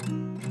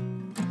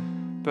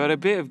 But a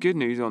bit of good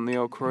news on the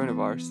old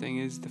coronavirus thing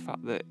is the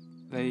fact that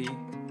they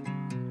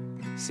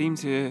seem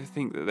to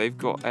think that they've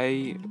got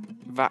a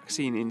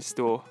vaccine in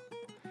store.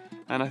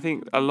 And I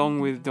think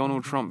along with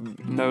Donald Trump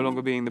no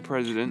longer being the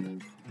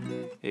president,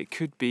 it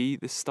could be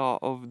the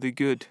start of the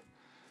good.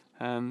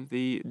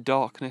 The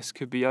darkness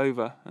could be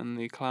over and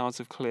the clouds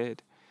have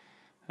cleared.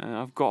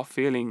 I've got a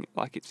feeling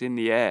like it's in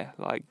the air,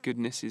 like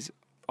goodness is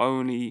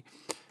only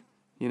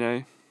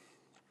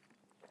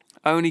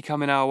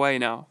coming our way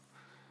now.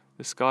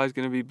 The sky's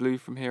going to be blue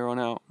from here on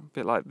out, a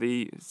bit like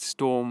the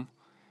storm.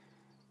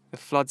 The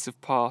floods have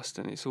passed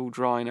and it's all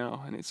dry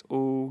now and it's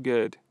all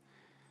good.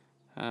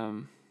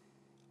 And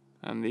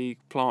the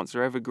plants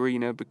are ever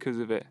greener because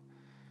of it.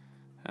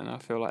 And I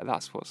feel like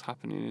that's what's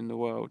happening in the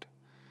world.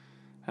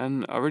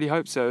 And I really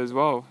hope so as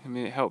well. I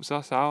mean, it helps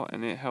us out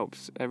and it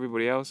helps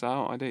everybody else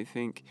out. I don't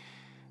think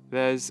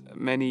there's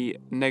many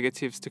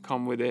negatives to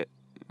come with it.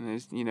 And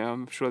there's,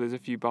 I'm sure there's a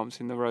few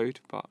bumps in the road,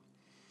 but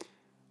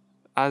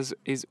as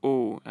is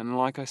all. And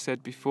like I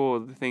said before,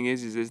 the thing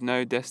is there's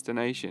no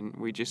destination.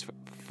 We just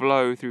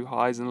flow through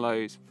highs and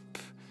lows.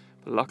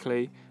 But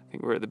luckily, I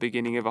think we're at the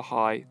beginning of a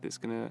high that's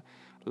going to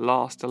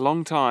last a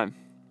long time.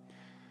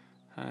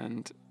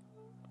 And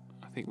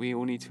I think we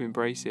all need to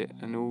embrace it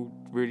and all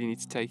really need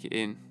to take it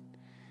in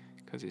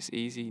because it's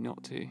easy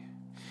not to.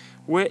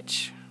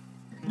 Which,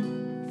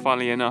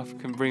 funnily enough,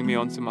 can bring me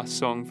on to my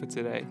song for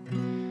today.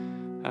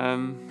 I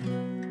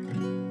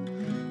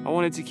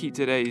wanted to keep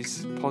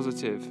today's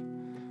positive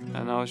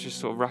and I was just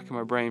sort of racking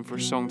my brain for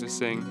a song to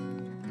sing.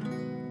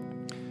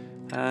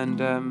 And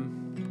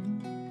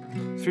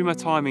through my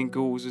time in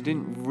Ghouls, I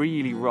didn't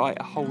really write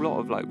a whole lot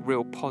of like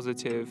real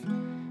positive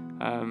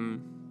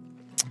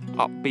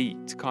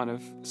upbeat kind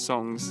of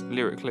songs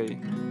lyrically,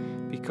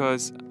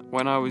 because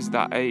when I was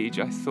that age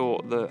I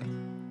thought that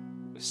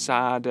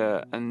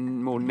sadder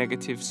and more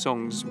negative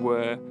songs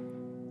were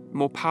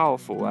more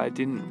powerful. I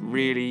didn't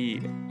really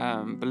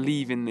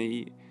believe in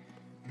the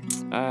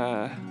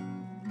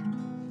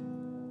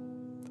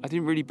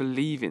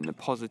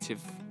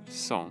positive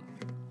song.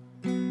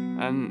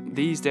 And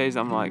these days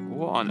I'm like,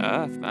 what on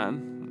earth,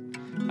 man?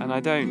 And I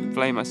don't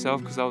blame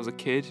myself because I was a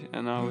kid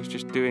and I was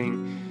just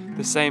doing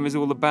the same as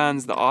all the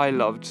bands that I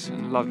loved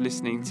and loved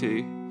listening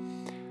to,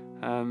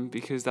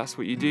 because that's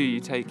what you do. You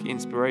take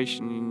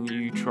inspiration and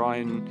you try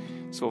and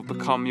sort of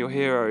become your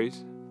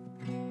heroes.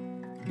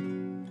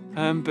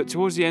 But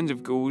towards the end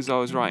of Ghouls, I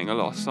was writing a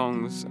lot of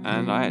songs,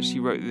 and I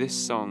actually wrote this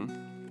song.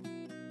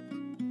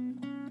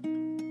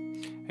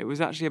 It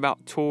was actually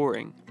about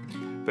touring,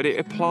 but it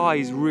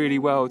applies really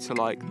well to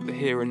like the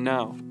here and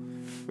now,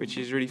 which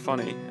is really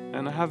funny.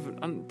 And I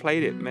haven't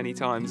played it many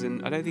times,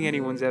 and I don't think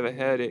anyone's ever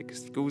heard it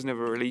because Ghouls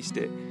never released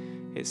it.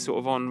 It's sort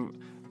of on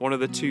one of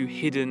the 2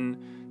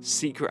 hidden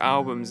secret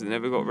albums that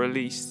never got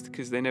released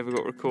because they never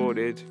got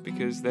recorded,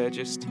 because they're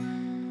just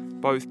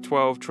both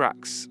 12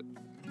 tracks,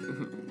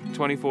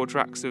 24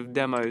 tracks of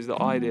demos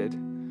that I did.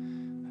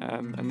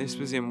 And this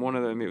was in one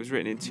of them. It was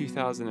written in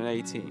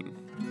 2018.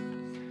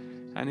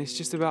 And it's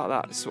just about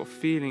that sort of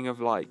feeling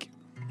of like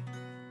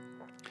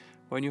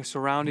when you're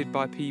surrounded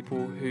by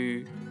people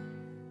who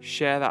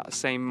share that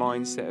same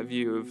mindset of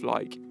you of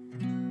like,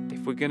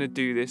 if we're going to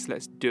do this,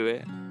 let's do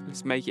it.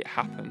 Let's make it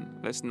happen.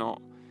 Let's not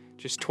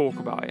just talk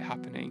about it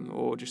happening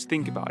or just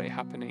think about it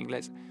happening.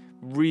 Let's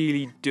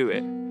really do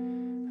it.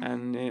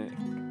 And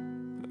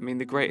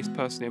the greatest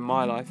person in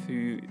my life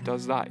who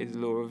does that is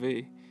Laura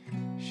V.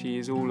 She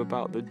is all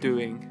about the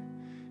doing.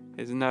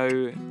 There's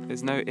no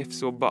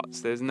ifs or buts.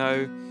 There's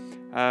no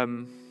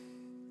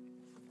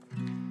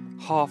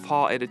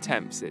half-hearted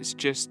attempts. It's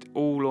just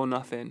all or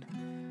nothing.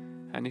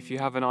 And if you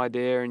have an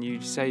idea and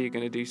you say you're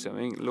going to do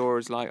something,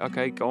 Laura's like,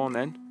 okay, go on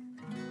then.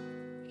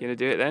 You're going to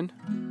do it then?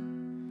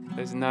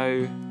 There's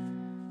no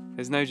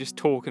just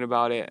talking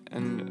about it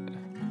and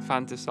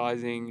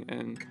fantasizing,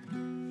 and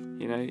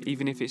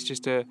even if it's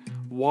just a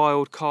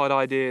wild card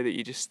idea that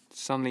you just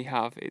suddenly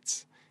have,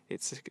 it's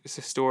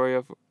a story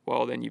of,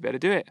 well, then you better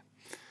do it.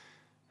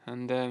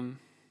 And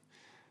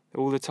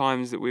all the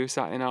times that we were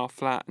sat in our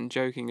flat and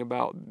joking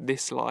about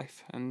this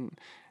life, and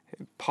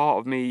part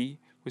of me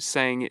was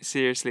saying it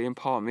seriously and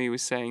part of me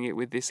was saying it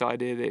with this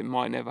idea that it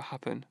might never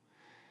happen.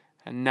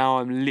 And now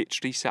I'm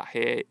literally sat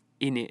here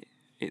in it.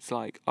 It's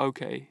like,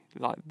 okay,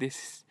 like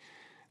this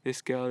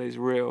girl is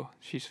real.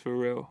 She's for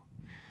real.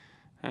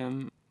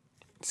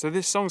 So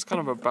this song's kind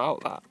of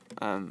about that.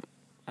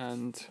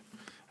 And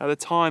at the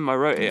time I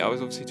wrote it, I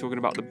was obviously talking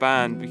about the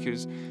band,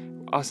 because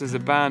us as a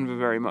band were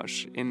very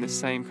much in the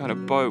same kind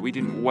of boat. We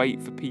didn't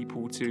wait for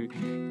people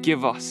to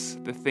give us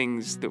the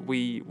things that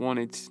we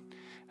wanted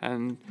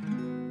and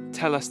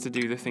tell us to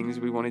do the things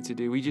we wanted to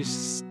do. We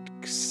just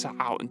sat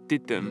out and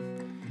did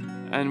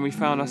them. And we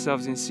found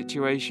ourselves in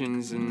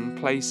situations and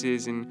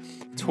places and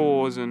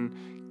tours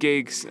and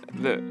gigs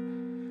that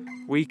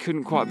we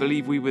couldn't quite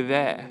believe we were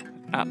there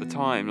at the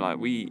time. Like,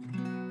 we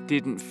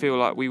didn't feel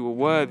like we were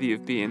worthy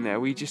of being there.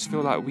 We just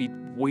feel like we'd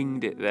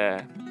winged it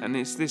there. And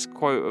it's this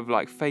quote of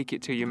like, fake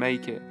it till you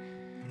make it.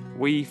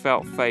 We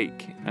felt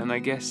fake, and I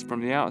guess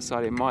from the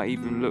outside it might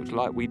even look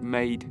like we'd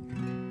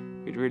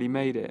really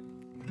made it.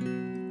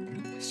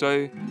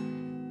 So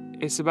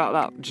it's about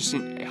that, just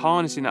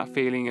harnessing that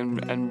feeling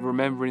and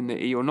remembering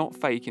that you're not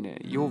faking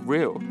it. You're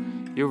real.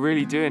 You're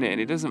really doing it. And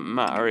it doesn't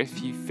matter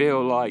if you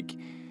feel like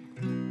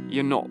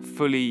you're not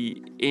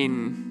fully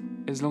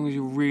in. As long as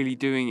you're really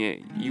doing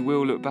it, you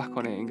will look back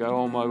on it and go,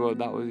 oh my God,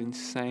 that was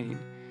insane.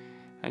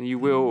 And you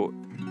will,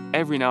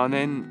 every now and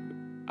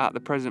then, at the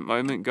present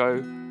moment,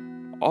 go,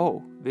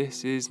 oh,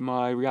 this is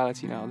my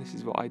reality now. This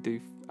is what I do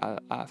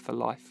for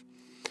life.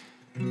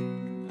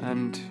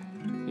 And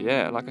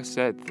yeah, like I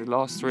said, the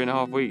last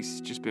 3.5 weeks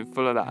has just been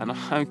full of that, and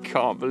I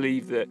can't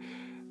believe that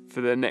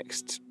for the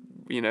next,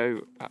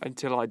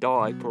 until I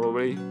die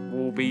probably,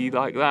 will be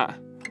like that.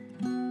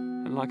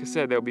 And like I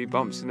said, there'll be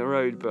bumps in the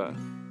road, but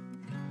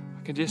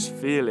I can just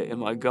feel it in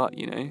my gut,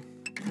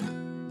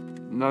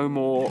 No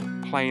more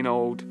plain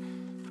old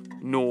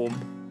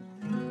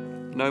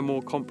norm. No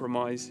more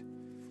compromise.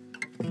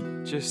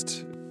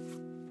 Just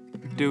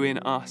doing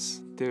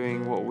us,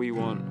 doing what we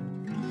want.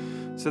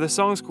 So the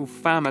song's called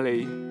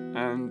Family.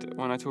 And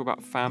when I talk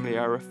about family,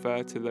 I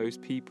refer to those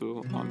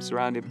people I'm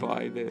surrounded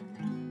by that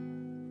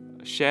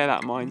share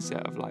that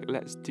mindset of like,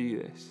 let's do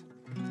this.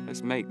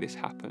 Let's make this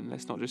happen.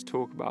 Let's not just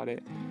talk about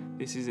it.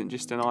 This isn't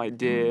just an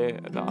idea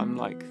that I'm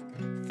like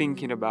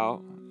thinking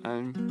about.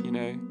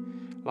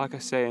 And, like I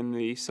say in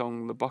the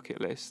song, The Bucket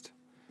List,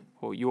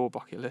 or Your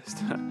Bucket List,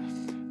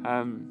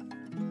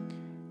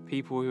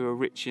 people who are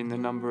rich in the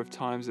number of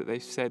times that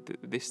they've said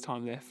that this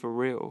time they're for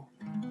real,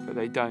 but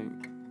they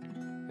don't.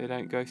 They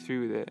don't go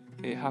through with it.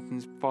 It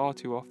happens far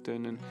too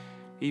often, and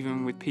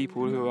even with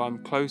people who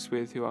I'm close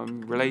with, who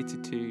I'm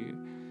related to,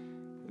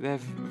 they're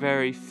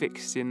very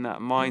fixed in that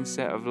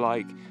mindset of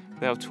like,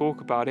 they'll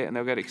talk about it and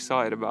they'll get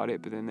excited about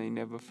it, but then they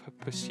never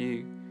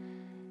pursue.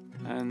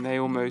 And they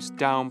almost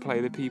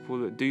downplay the people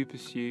that do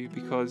pursue,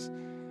 because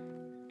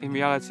in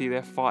reality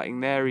they're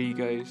fighting their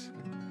egos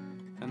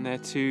and they're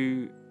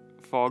too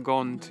far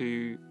gone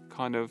to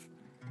kind of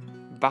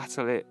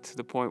battle it to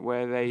the point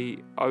where they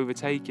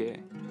overtake it.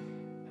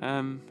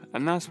 And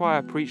that's why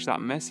I preach that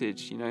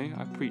message,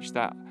 I preach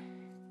that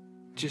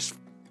just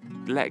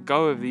let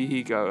go of the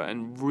ego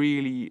and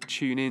really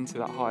tune into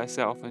that higher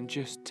self and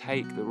just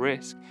take the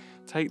risk,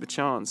 take the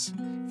chance.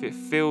 If it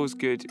feels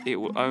good, it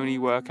will only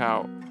work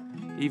out.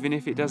 Even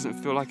if it doesn't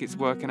feel like it's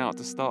working out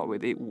to start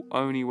with, it will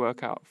only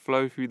work out.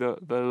 Flow through the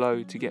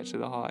low to get to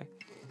the high.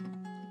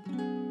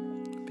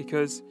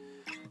 Because,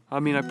 I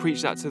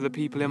preach that to the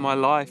people in my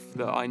life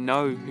that I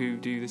know who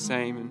do the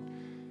same, and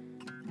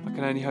I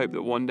can only hope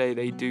that one day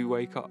they do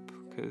wake up,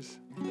 because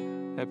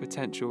their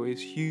potential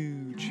is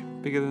huge,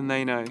 bigger than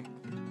they know.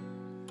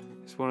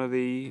 It's one of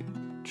the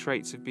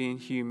traits of being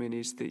human,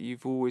 is that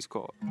you've always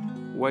got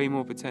way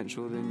more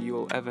potential than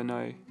you'll ever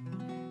know.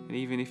 And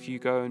even if you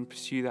go and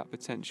pursue that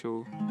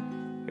potential,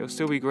 it'll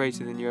still be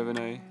greater than you ever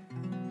know.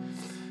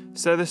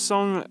 So the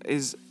song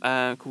is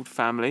called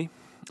Family,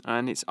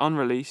 and it's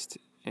unreleased.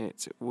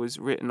 It was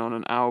written on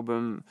an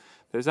album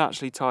that was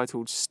actually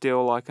titled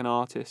Still Like an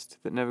Artist,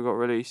 that never got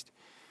released,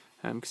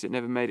 because it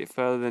never made it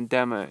further than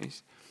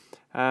demos.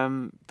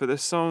 But the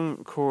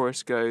song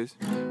chorus goes,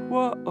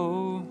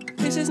 whoa,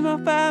 this is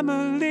my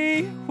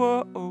family,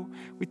 whoa,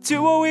 we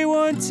do what we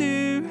want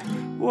to,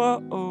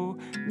 whoa,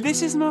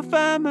 this is my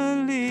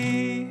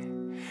family,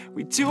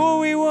 we do what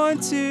we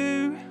want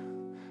to,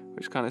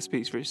 which kind of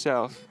speaks for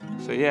itself.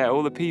 So yeah,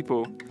 all the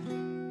people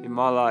in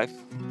my life,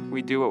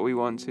 we do what we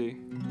want to.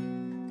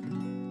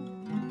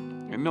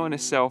 And not in a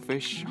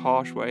selfish,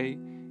 harsh way,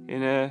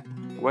 in a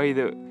way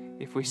that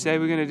if we say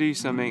we're going to do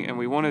something and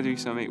we want to do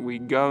something, we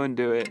go and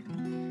do it,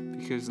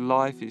 because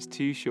life is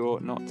too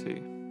short not to.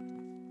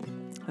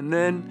 And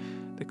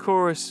then the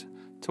chorus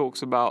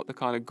talks about the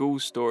kind of ghoul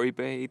story,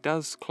 but it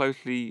does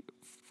closely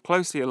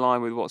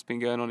align with what's been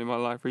going on in my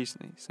life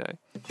recently. So,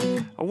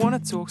 I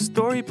want to talk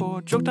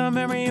storyboard, jog down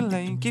memory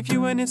lane, give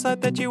you an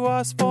insight that you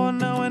ask for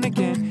now and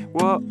again.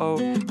 Whoa,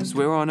 because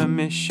we're on a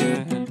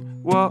mission.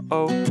 Whoa,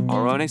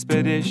 our own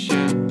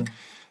expedition.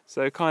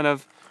 So kind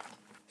of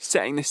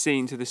setting the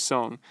scene to the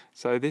song.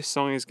 So this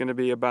song is going to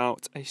be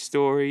about a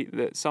story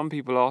that some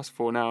people ask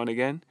for now and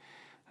again,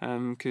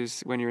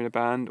 because when you're in a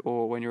band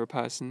or when you're a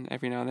person,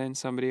 every now and then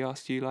somebody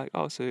asks you like,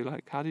 oh, so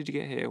like, how did you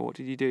get here? What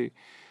did you do?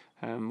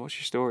 What's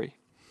your story?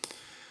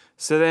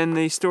 So then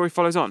the story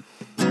follows on.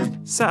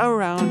 Sat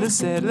around and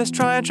said, let's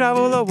try and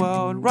travel the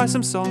world, write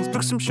some songs,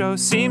 book some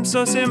shows, seems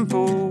so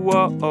simple.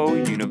 Whoa,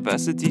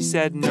 university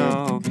said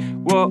no.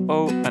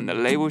 Whoa, and the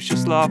labels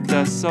just laughed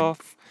us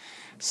off.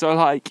 So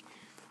like,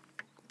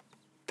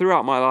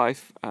 throughout my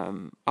life,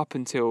 up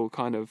until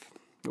kind of,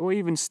 or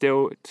even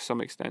still to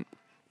some extent,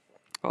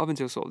 up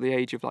until sort of the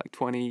age of like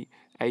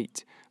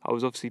 28, I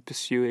was obviously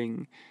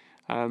pursuing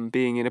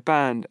being in a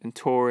band and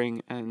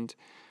touring and,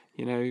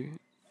 you know,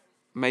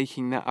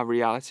 making that a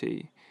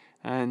reality.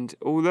 And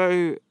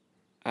although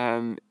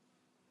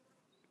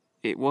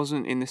it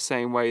wasn't in the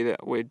same way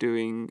that we're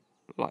doing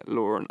like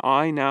Laura and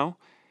I now,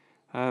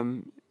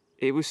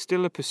 it was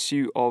still a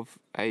pursuit of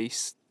a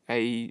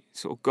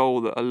sort of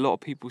goal that a lot of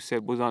people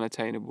said was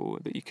unattainable,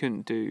 that you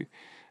couldn't do,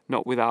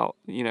 not without,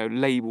 you know,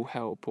 label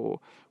help or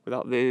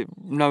without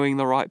knowing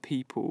the right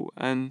people.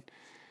 And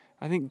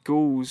I think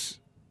Ghouls,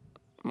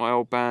 my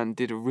old band,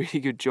 did a really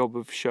good job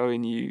of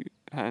showing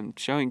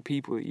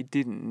people that you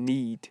didn't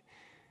need.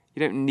 You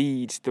don't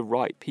need the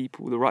right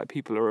people. The right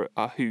people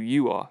are who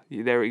you are.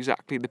 They're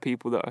exactly the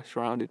people that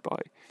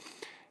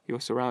you're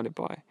surrounded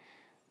by.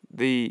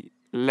 The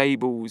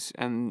labels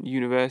and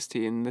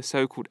university and the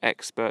so-called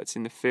experts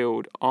in the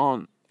field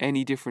aren't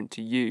any different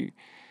to you.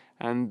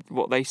 And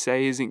what they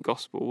say isn't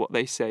gospel. What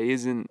they say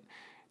isn't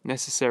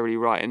necessarily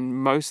right.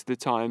 And most of the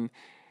time,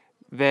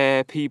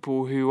 they're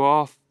people who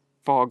are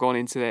far gone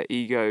into their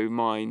ego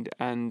mind,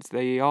 and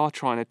they are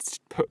trying to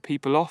put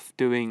people off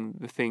doing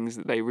the things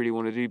that they really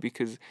want to do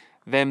because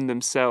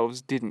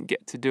themselves didn't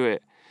get to do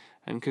it,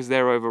 and because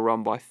they're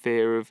overrun by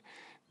fear of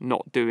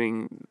not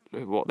doing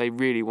what they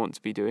really want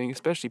to be doing,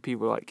 especially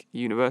people like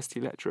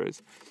university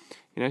lecturers.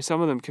 You know,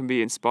 some of them can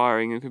be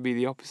inspiring and can be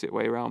the opposite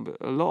way around, but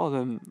a lot of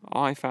them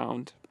I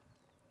found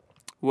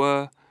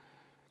were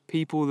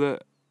people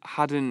that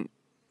hadn't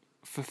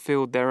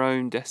fulfilled their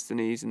own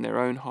destinies and their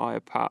own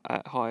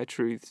higher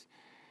truths,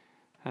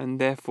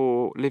 and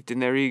therefore lived in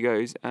their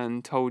egos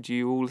and told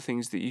you all the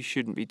things that you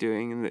shouldn't be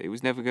doing and that it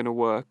was never going to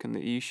work and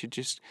that you should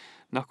just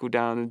knuckle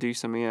down and do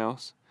something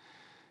else.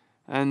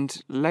 And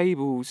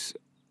labels,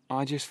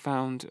 I just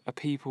found, are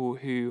people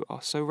who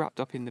are so wrapped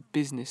up in the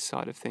business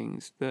side of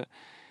things that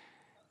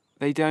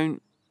they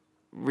don't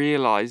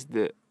realise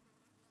that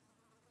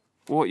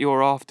what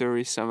you're after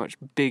is so much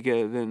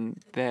bigger than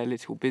their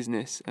little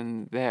business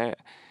and their,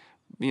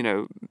 you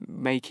know,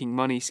 making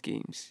money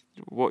schemes.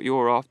 What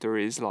you're after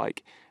is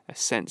like a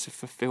sense of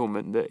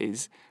fulfillment that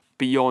is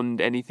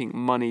beyond anything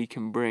money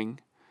can bring.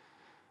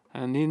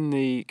 And in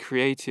the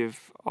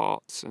creative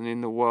arts and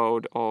in the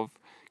world of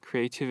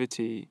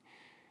creativity,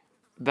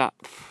 that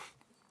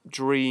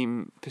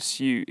dream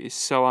pursuit is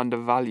so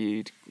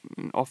undervalued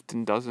and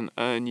often doesn't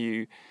earn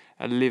you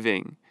a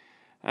living.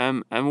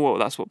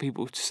 That's what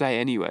people say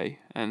anyway.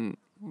 And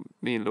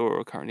me and Laura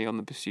are currently on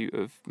the pursuit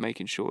of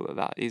making sure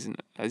that isn't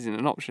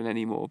an option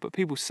anymore. But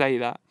people say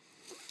that,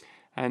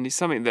 and it's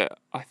something that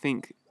I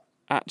think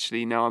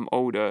actually now I'm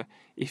older,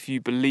 if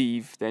you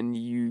believe, then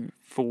you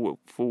fall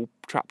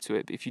trapped to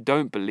it. But if you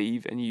don't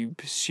believe and you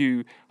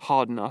pursue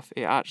hard enough,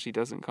 it actually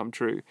doesn't come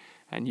true,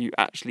 and you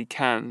actually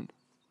can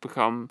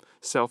become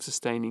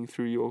self-sustaining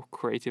through your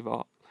creative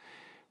art.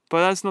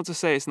 But that's not to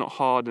say it's not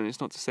hard, and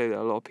it's not to say that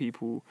a lot of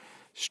people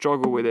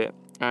struggle with it.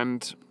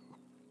 And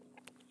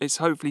it's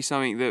hopefully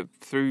something that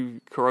through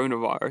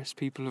coronavirus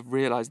people have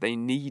realised they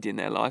need in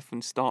their life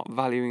and start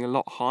valuing a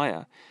lot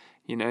higher.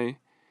 You know,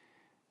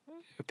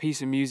 a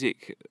piece of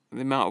music,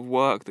 the amount of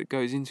work that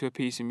goes into a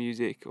piece of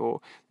music, or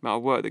the amount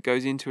of work that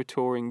goes into a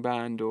touring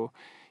band, or,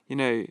 you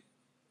know,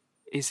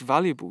 it's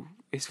valuable.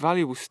 It's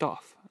valuable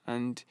stuff.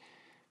 And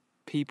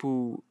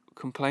people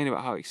complain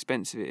about how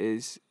expensive it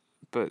is,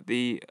 but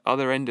the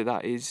other end of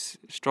that is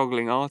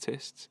struggling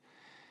artists.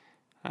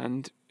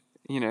 And,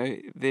 you know,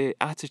 the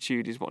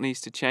attitude is what needs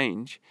to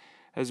change,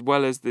 as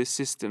well as the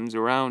systems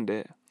around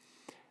it.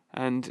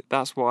 And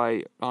that's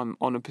why I'm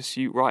on a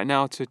pursuit right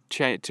now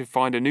to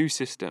find a new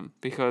system,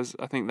 because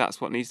I think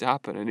that's what needs to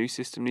happen. A new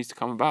system needs to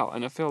come about.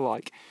 And I feel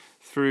like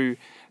through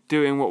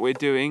doing what we're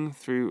doing,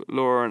 through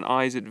Laura and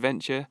I's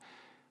adventure,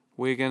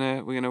 we're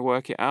gonna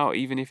work it out,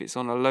 even if it's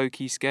on a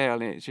low-key scale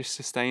and it just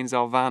sustains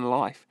our van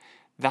life.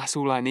 That's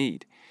all I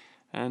need.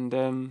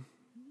 And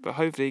but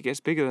hopefully it gets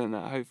bigger than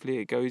that. Hopefully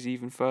it goes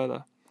even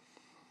further.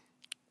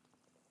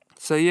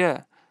 So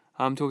yeah,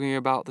 I'm talking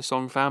about the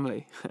song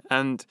Family.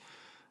 And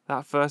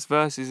that first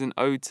verse is an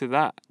ode to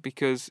that,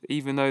 because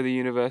even though the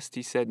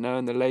university said no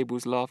and the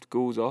labels laughed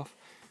Ghouls off,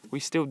 we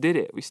still did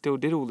it. We still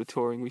did all the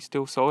touring. We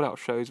still sold out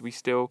shows. We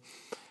still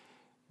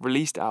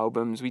released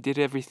albums. We did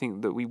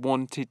everything that we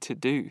wanted to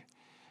do.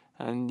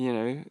 And, you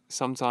know,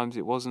 sometimes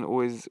it wasn't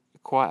always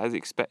quite as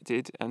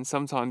expected, and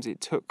sometimes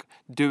it took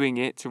doing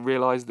it to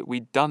realise that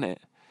we'd done it.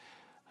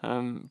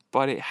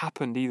 But it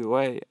happened either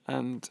way.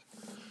 And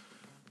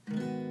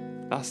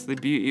That's the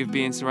beauty of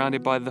being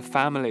surrounded by the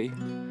family.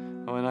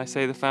 And when I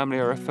say the family,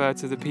 I refer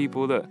to the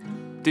people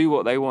that do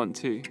what they want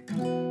to,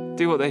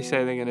 do what they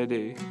say they're going to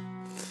do.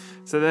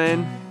 So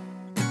then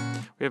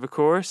we have a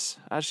chorus.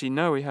 Actually,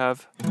 no, we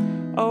have,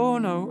 oh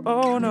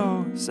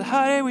no, so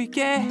how did we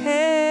get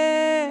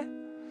here?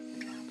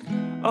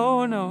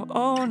 Oh no,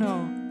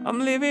 I'm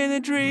living the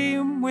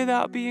dream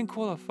without being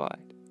qualified.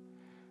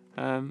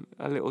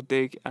 A little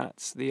dig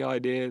at the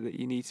idea that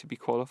you need to be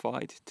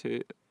qualified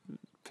to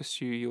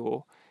pursue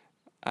your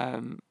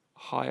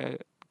higher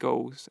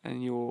goals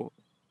and your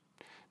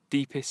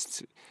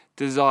deepest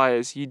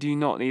desires. You do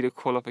not need a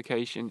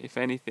qualification. If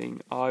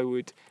anything, I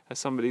would, as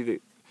somebody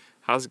that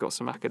has got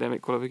some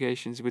academic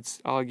qualifications, would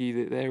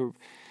argue that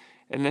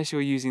unless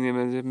you're using them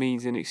as a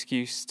means and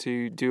excuse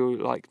to do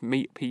like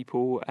meet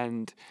people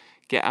and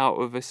get out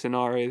of a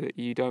scenario that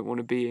you don't want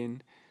to be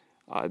in,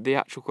 the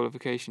actual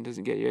qualification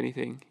doesn't get you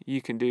anything.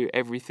 You can do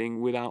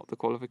everything without the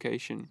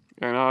qualification.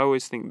 And I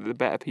always think that the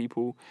better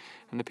people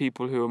and the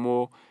people who are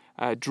more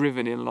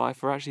driven in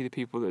life are actually the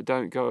people that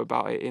don't go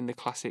about it in the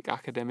classic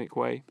academic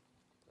way.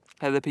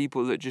 They're the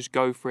people that just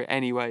go for it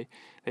anyway.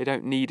 They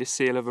don't need a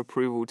seal of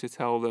approval to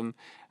tell them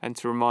and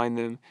to remind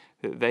them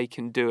that they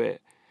can do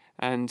it.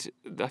 And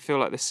I feel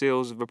like the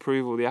seals of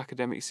approval, the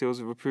academic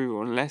seals of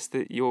approval, unless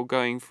that you're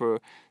going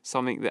for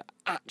something that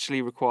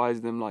actually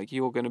requires them, like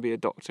you're going to be a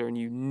doctor and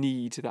you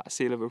need that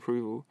seal of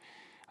approval,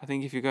 I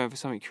think if you're going for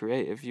something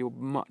creative, you're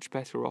much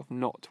better off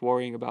not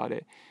worrying about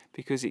it,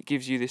 because it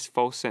gives you this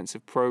false sense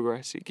of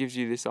progress. It gives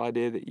you this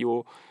idea that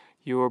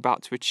you're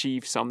about to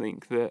achieve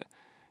something that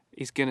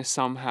is going to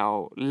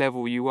somehow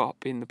level you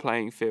up in the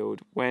playing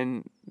field,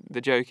 when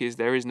the joke is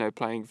there is no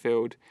playing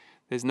field,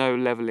 there's no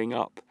leveling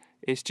up.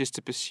 It's just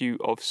a pursuit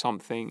of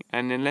something.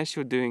 And unless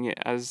you're doing it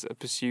as a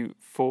pursuit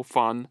for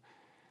fun,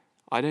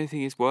 I don't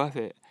think it's worth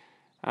it.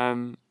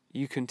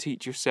 You can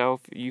teach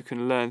yourself, you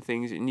can learn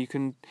things, and you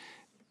can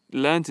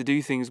learn to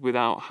do things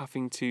without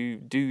having to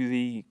do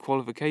the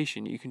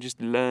qualification. You can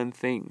just learn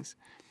things.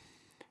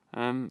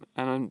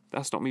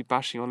 That's not me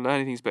bashing on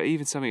learning things, but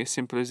even something as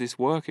simple as this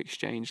work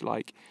exchange,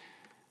 like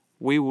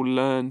we will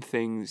learn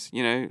things,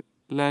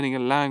 learning a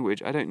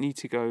language. I don't need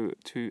to go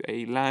to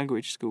a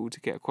language school to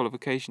get a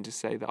qualification to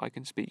say that I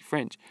can speak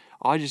French.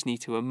 I just need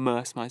to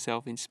immerse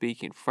myself in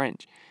speaking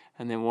French.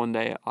 And then one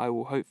day I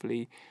will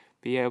hopefully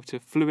be able to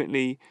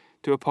fluently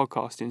do a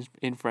podcast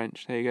in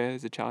French. There you go,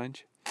 there's a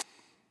challenge.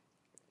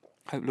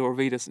 Hope Laura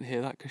V doesn't hear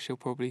that, because she'll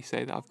probably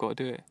say that I've got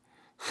to do it.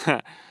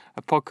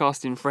 A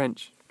podcast in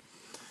French.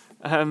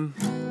 But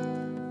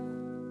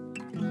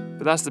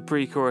that's the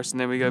pre-chorus,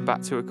 and then we go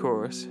back to a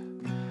chorus.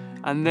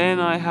 And then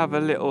I have a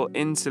little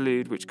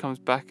interlude which comes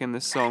back in the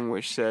song,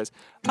 which says,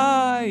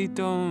 I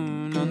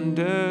don't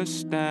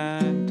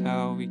understand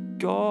how we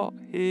got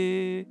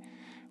here,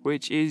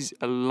 which is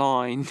a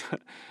line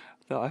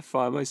that I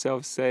find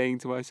myself saying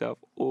to myself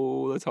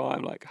all the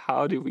time. Like,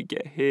 how did we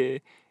get here?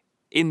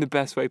 In the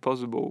best way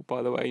possible,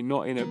 by the way,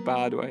 not in a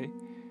bad way.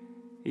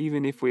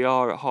 Even if we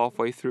are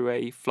halfway through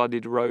a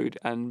flooded road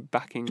and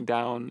backing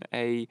down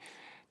a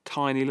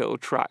tiny little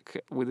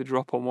track with a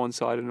drop on one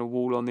side and a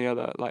wall on the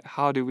other, like,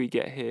 how do we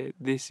get here?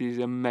 This is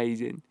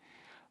amazing.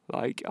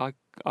 Like, I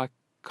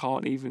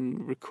can't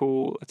even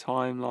recall a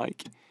time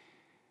like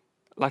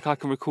I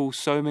can recall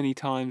so many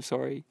times,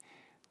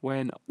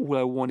 when all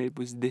I wanted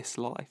was this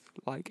life.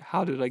 Like,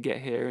 how did I get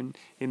here? And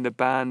in the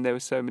band, there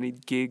were so many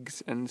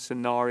gigs and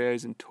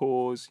scenarios and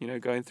tours,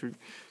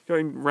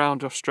 going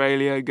around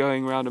Australia,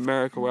 going around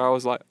America, where I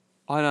was like,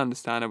 I don't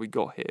understand how we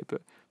got here,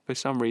 but for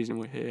some reason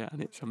we're here,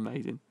 and it's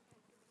amazing.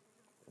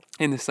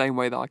 In the same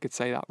way that I could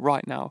say that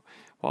right now,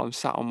 while I'm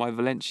sat on my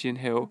Valencian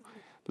hill,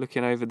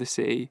 looking over the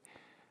city,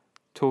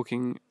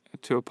 talking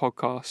to a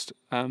podcast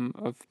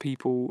of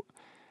people,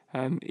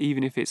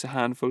 even if it's a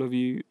handful of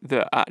you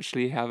that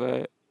actually have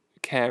a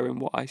care in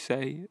what I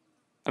say.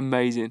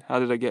 Amazing. How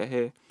did I get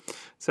here?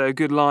 So a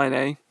good line,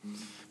 eh?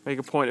 Make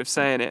a point of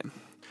saying it.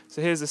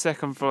 So here's the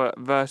second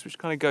verse, which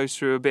kind of goes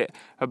through a bit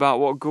about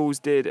what Gouls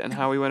did and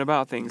how he went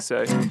about things.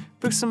 So,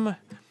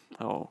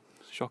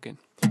 shocking.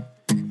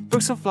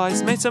 Booked some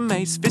flights, made some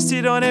mates,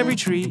 fisted on every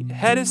tree,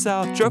 headed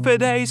south, drove for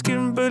days,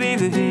 couldn't believe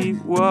the heat.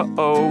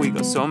 Whoa, we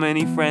got so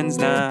many friends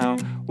now.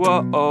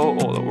 Whoa,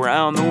 all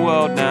around the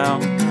world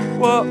now.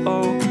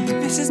 Whoa,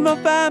 this is my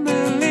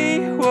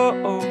family.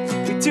 Whoa,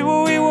 we do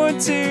what we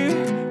want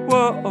to.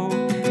 Whoa,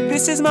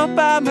 this is my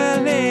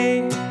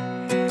family.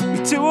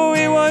 We do what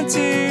we want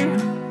to.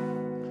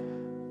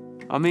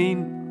 I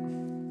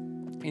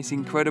mean, it's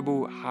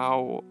incredible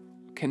how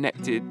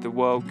connected the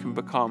world can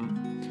become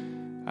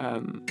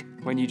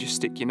when you just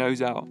stick your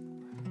nose out.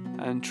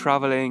 And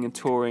travelling and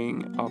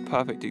touring are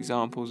perfect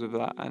examples of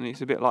that. And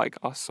it's a bit like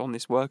us on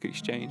this work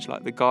exchange.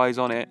 Like, the guys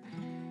on it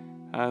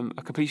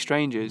are complete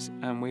strangers,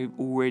 and we're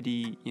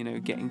already,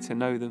 getting to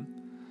know them.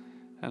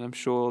 And I'm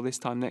sure this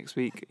time next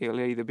week it'll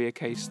either be a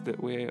case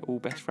that we're all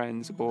best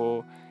friends,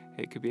 or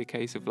It could be a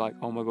case of like,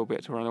 oh my God, we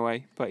had to run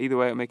away. But either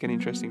way, it'll make an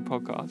interesting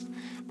podcast.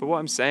 But what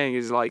I'm saying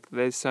is like,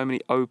 there's so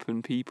many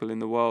open people in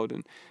the world,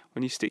 and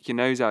when you stick your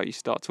nose out, you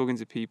start talking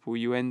to people,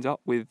 you end up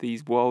with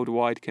these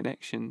worldwide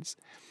connections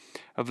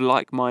of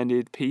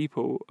like-minded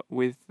people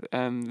with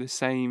the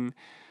same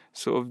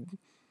sort of,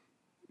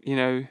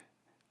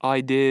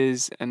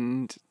 ideas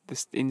and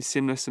in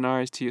similar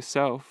scenarios to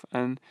yourself.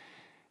 And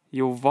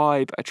your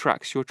vibe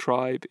attracts your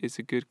tribe is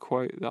a good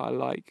quote that I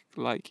like.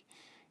 Like,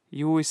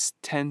 you always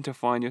tend to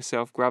find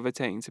yourself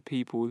gravitating to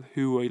people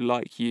who are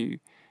like you,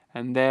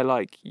 and they're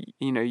like,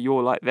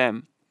 you're like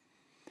them.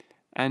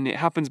 And it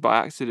happens by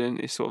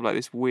accident. It's sort of like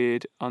this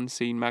weird,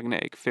 unseen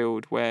magnetic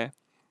field where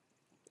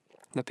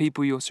the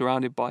people you're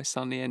surrounded by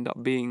suddenly end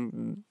up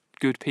being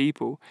good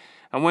people.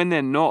 And when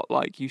they're not,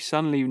 like, you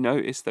suddenly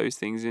notice those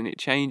things and it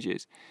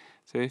changes.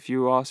 So if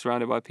you are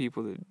surrounded by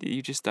people that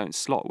you just don't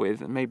slot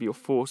with, and maybe you're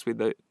forced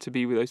to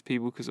be with those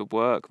people because of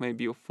work,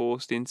 maybe you're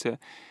forced into...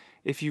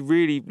 If you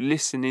really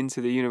listen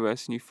into the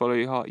universe and you follow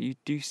your heart, you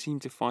do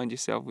seem to find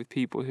yourself with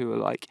people who are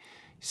like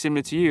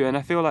similar to you. And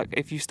I feel like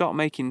if you start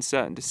making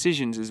certain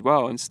decisions as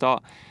well and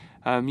start,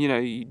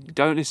 you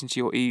don't listen to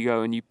your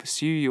ego and you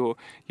pursue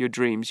your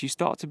dreams, you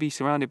start to be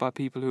surrounded by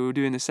people who are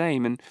doing the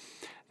same. And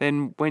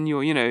then when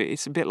you're,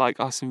 it's a bit like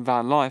us in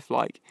van life.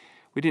 Like,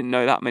 we didn't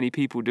know that many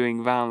people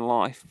doing van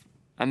life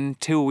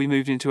until we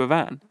moved into a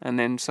van. And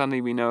then suddenly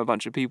we know a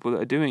bunch of people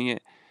that are doing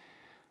it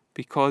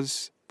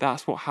because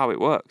that's how it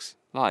works.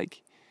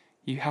 Like,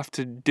 you have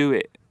to do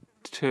it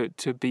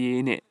to be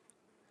in it.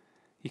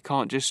 You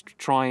can't just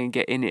try and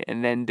get in it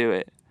and then do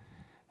it.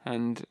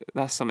 And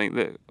that's something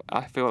that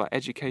I feel like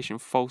education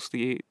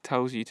falsely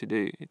tells you to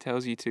do. It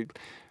tells you to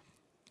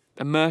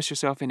immerse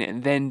yourself in it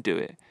and then do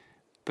it.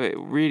 But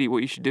really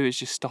what you should do is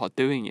just start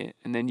doing it,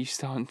 and then you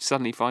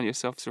suddenly find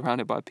yourself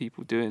surrounded by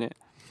people doing it.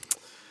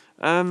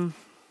 And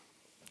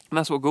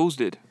that's what Ghouls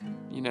did,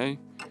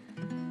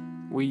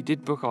 We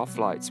did book our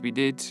flights. We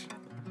did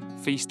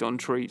feast on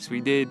treats. We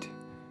did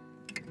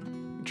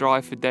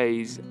drive for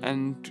days,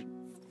 and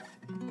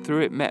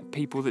through it met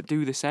people that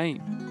do the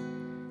same.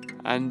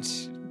 And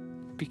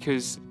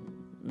because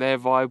their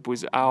vibe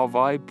was our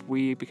vibe,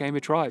 we became a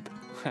tribe.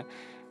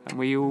 And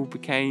we all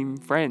became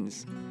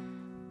friends.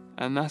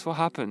 And that's what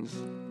happens.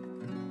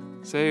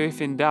 So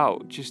if in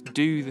doubt, just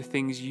do the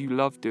things you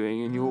love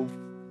doing, and you'll,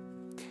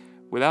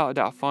 without a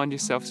doubt, find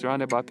yourself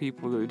surrounded by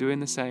people who are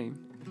doing the same.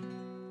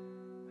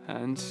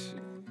 And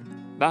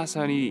that's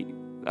only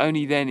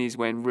then is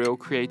when real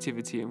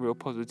creativity and real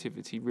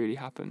positivity really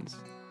happens.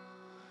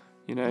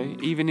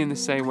 Even in the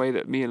same way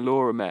that me and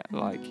Laura met,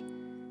 like,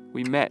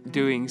 we met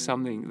doing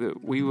something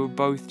that we were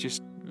both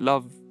just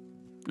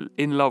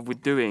in love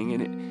with doing,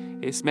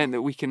 and it's meant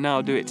that we can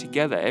now do it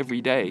together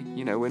every day.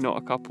 We're not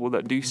a couple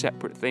that do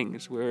separate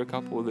things. We're a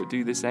couple that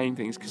do the same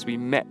things because we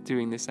met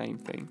doing the same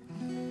thing.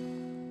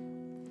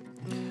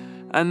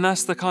 And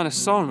that's the kind of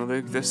song.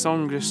 The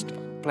song just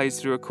plays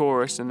through a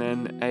chorus and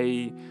then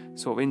a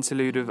sort of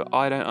interlude of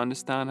I don't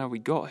understand how we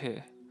got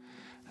here.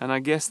 And I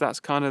guess that's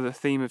kind of the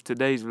theme of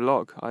today's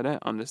vlog. I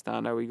don't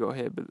understand how we got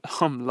here, but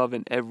I'm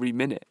loving every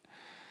minute.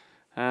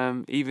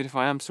 Even if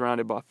I am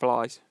surrounded by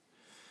flies.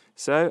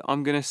 So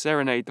I'm going to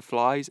serenade the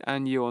flies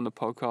and you on the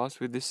podcast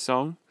with this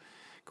song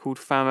called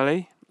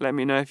Family. Let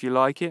me know if you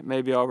like it.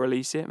 Maybe I'll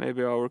release it.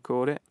 Maybe I'll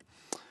record it.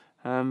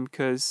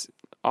 Because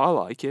I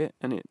like it.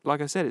 And it,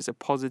 like I said, it's a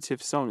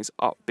positive song. It's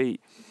upbeat.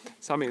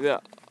 Something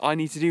that I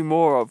need to do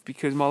more of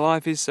because my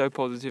life is so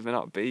positive and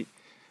upbeat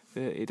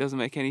that it doesn't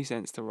make any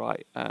sense to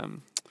write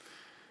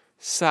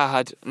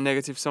sad,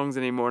 negative songs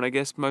anymore. And I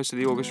guess most of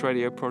the August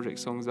Radio Project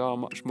songs are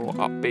much more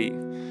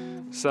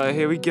upbeat. So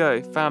here we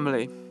go.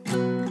 Family.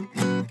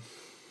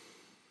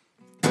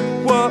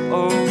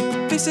 Whoa,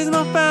 this is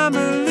my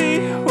family.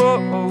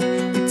 Whoa,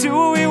 we do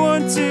what we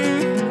want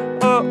to.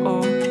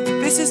 Oh,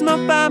 this is my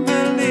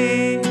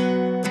family.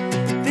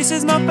 This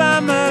is my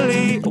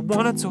family. I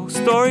wanna talk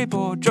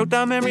storyboard, joke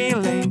down memory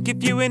lane,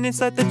 give you an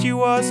insight that you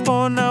was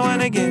for now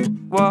and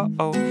again. Whoa,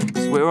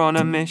 cause we're on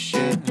a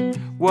mission.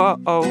 Whoa,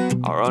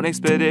 our own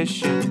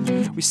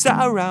expedition. We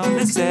sat around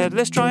and said,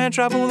 let's try and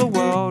travel the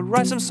world,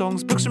 write some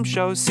songs, book some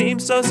shows,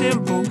 seems so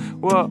simple.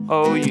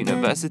 Whoa,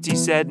 university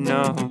said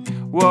no.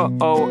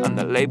 Whoa, and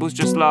the labels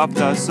just laughed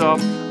us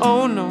off.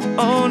 Oh no,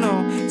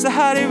 so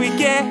how did we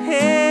get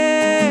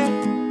here?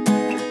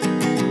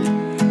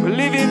 We're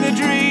living the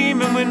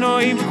dream and we're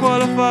not even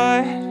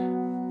qualified.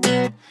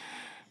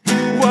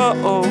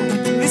 Whoa,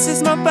 this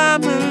is my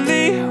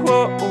family.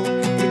 Whoa,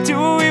 we do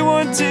what we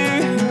want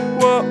to.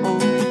 Whoa,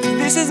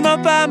 this is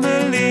my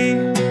family.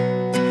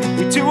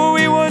 We do what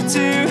we want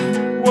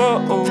to.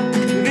 Whoa,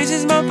 this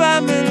is my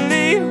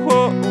family.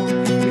 Whoa,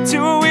 we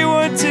do what we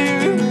want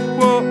to.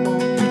 Whoa,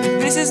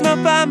 this is my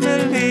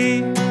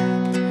family.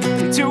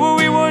 We do what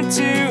we want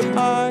to.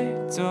 I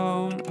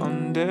don't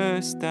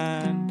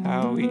understand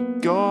how we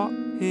got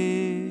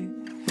here.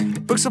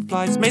 Booked some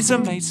flights, made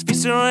some mates,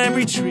 feasted on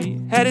every tree.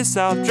 Headed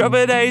south, drove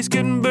a days,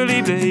 couldn't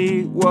believe the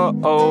heat.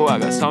 Whoa, I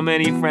got so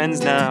many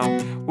friends now.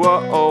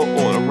 Whoa, all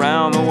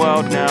around the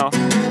world now.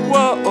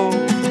 Whoa,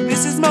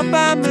 this is my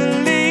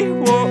family.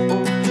 Whoa.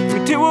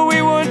 do what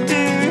we want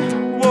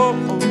to. Whoa,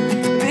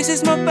 this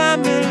is my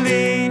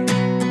family.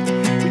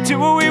 We do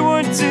what we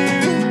want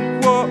to.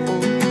 Whoa,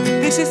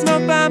 this is my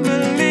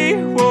family.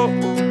 Whoa,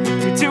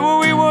 we do what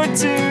we want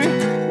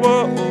to.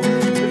 Whoa,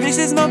 this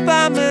is my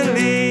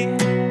family.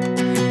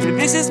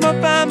 This is my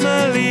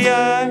family.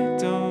 I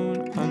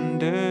don't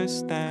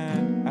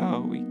understand how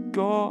we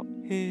got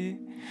here.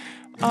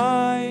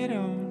 I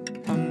don't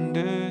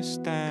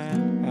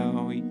understand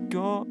how we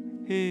got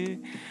here.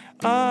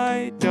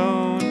 I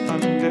don't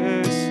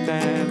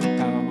understand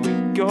how we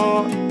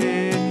got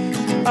here.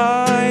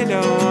 I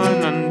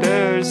don't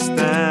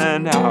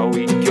understand how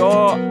we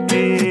got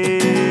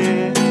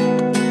here.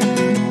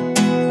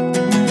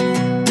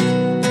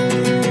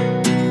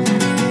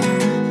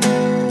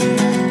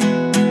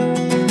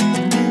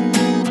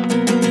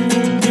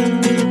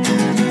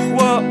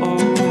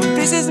 Whoa,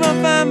 this is my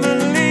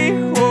family.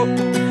 Whoa,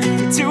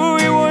 we do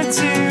what we want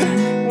to.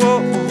 Whoa,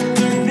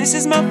 this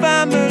is my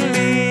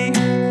family.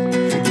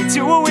 We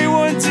do what we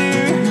want to.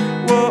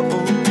 Whoa,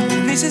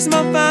 this is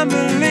my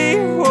family.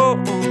 Whoa,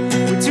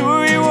 we do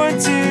what we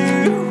want to.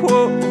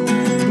 Whoa,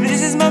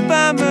 this is my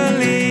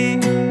family.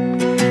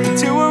 We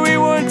do what we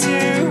want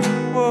to.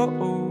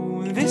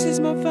 Whoa, this is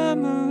my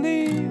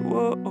family.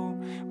 Whoa,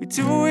 we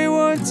do what we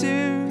want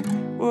to.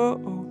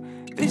 Whoa,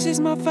 this is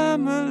my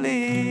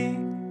family.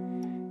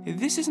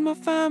 This is my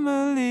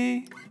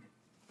family.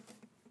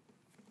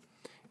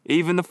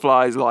 Even the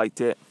flies liked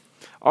it.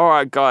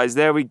 Alright guys,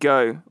 there we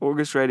go.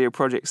 August Radio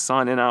Project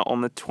signing out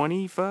on the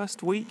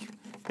 21st week.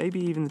 Maybe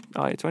even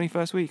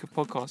 21st week of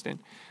podcasting.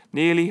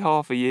 Nearly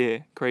half a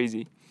year.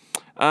 Crazy.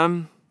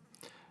 I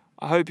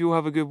hope you all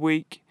have a good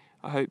week.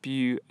 I hope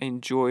you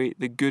enjoy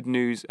the good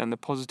news and the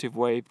positive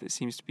wave that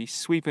seems to be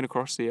sweeping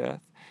across the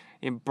earth.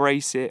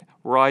 Embrace it,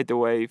 ride the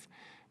wave,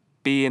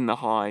 be in the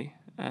high.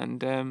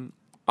 And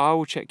I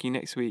will check you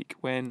next week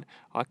when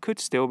I could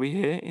still be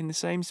here in the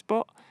same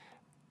spot.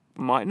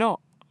 Might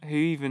not. Who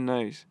even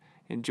knows?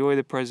 Enjoy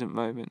the present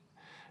moment.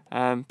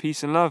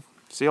 Peace and love.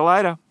 See you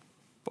later.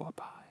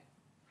 Bye-bye.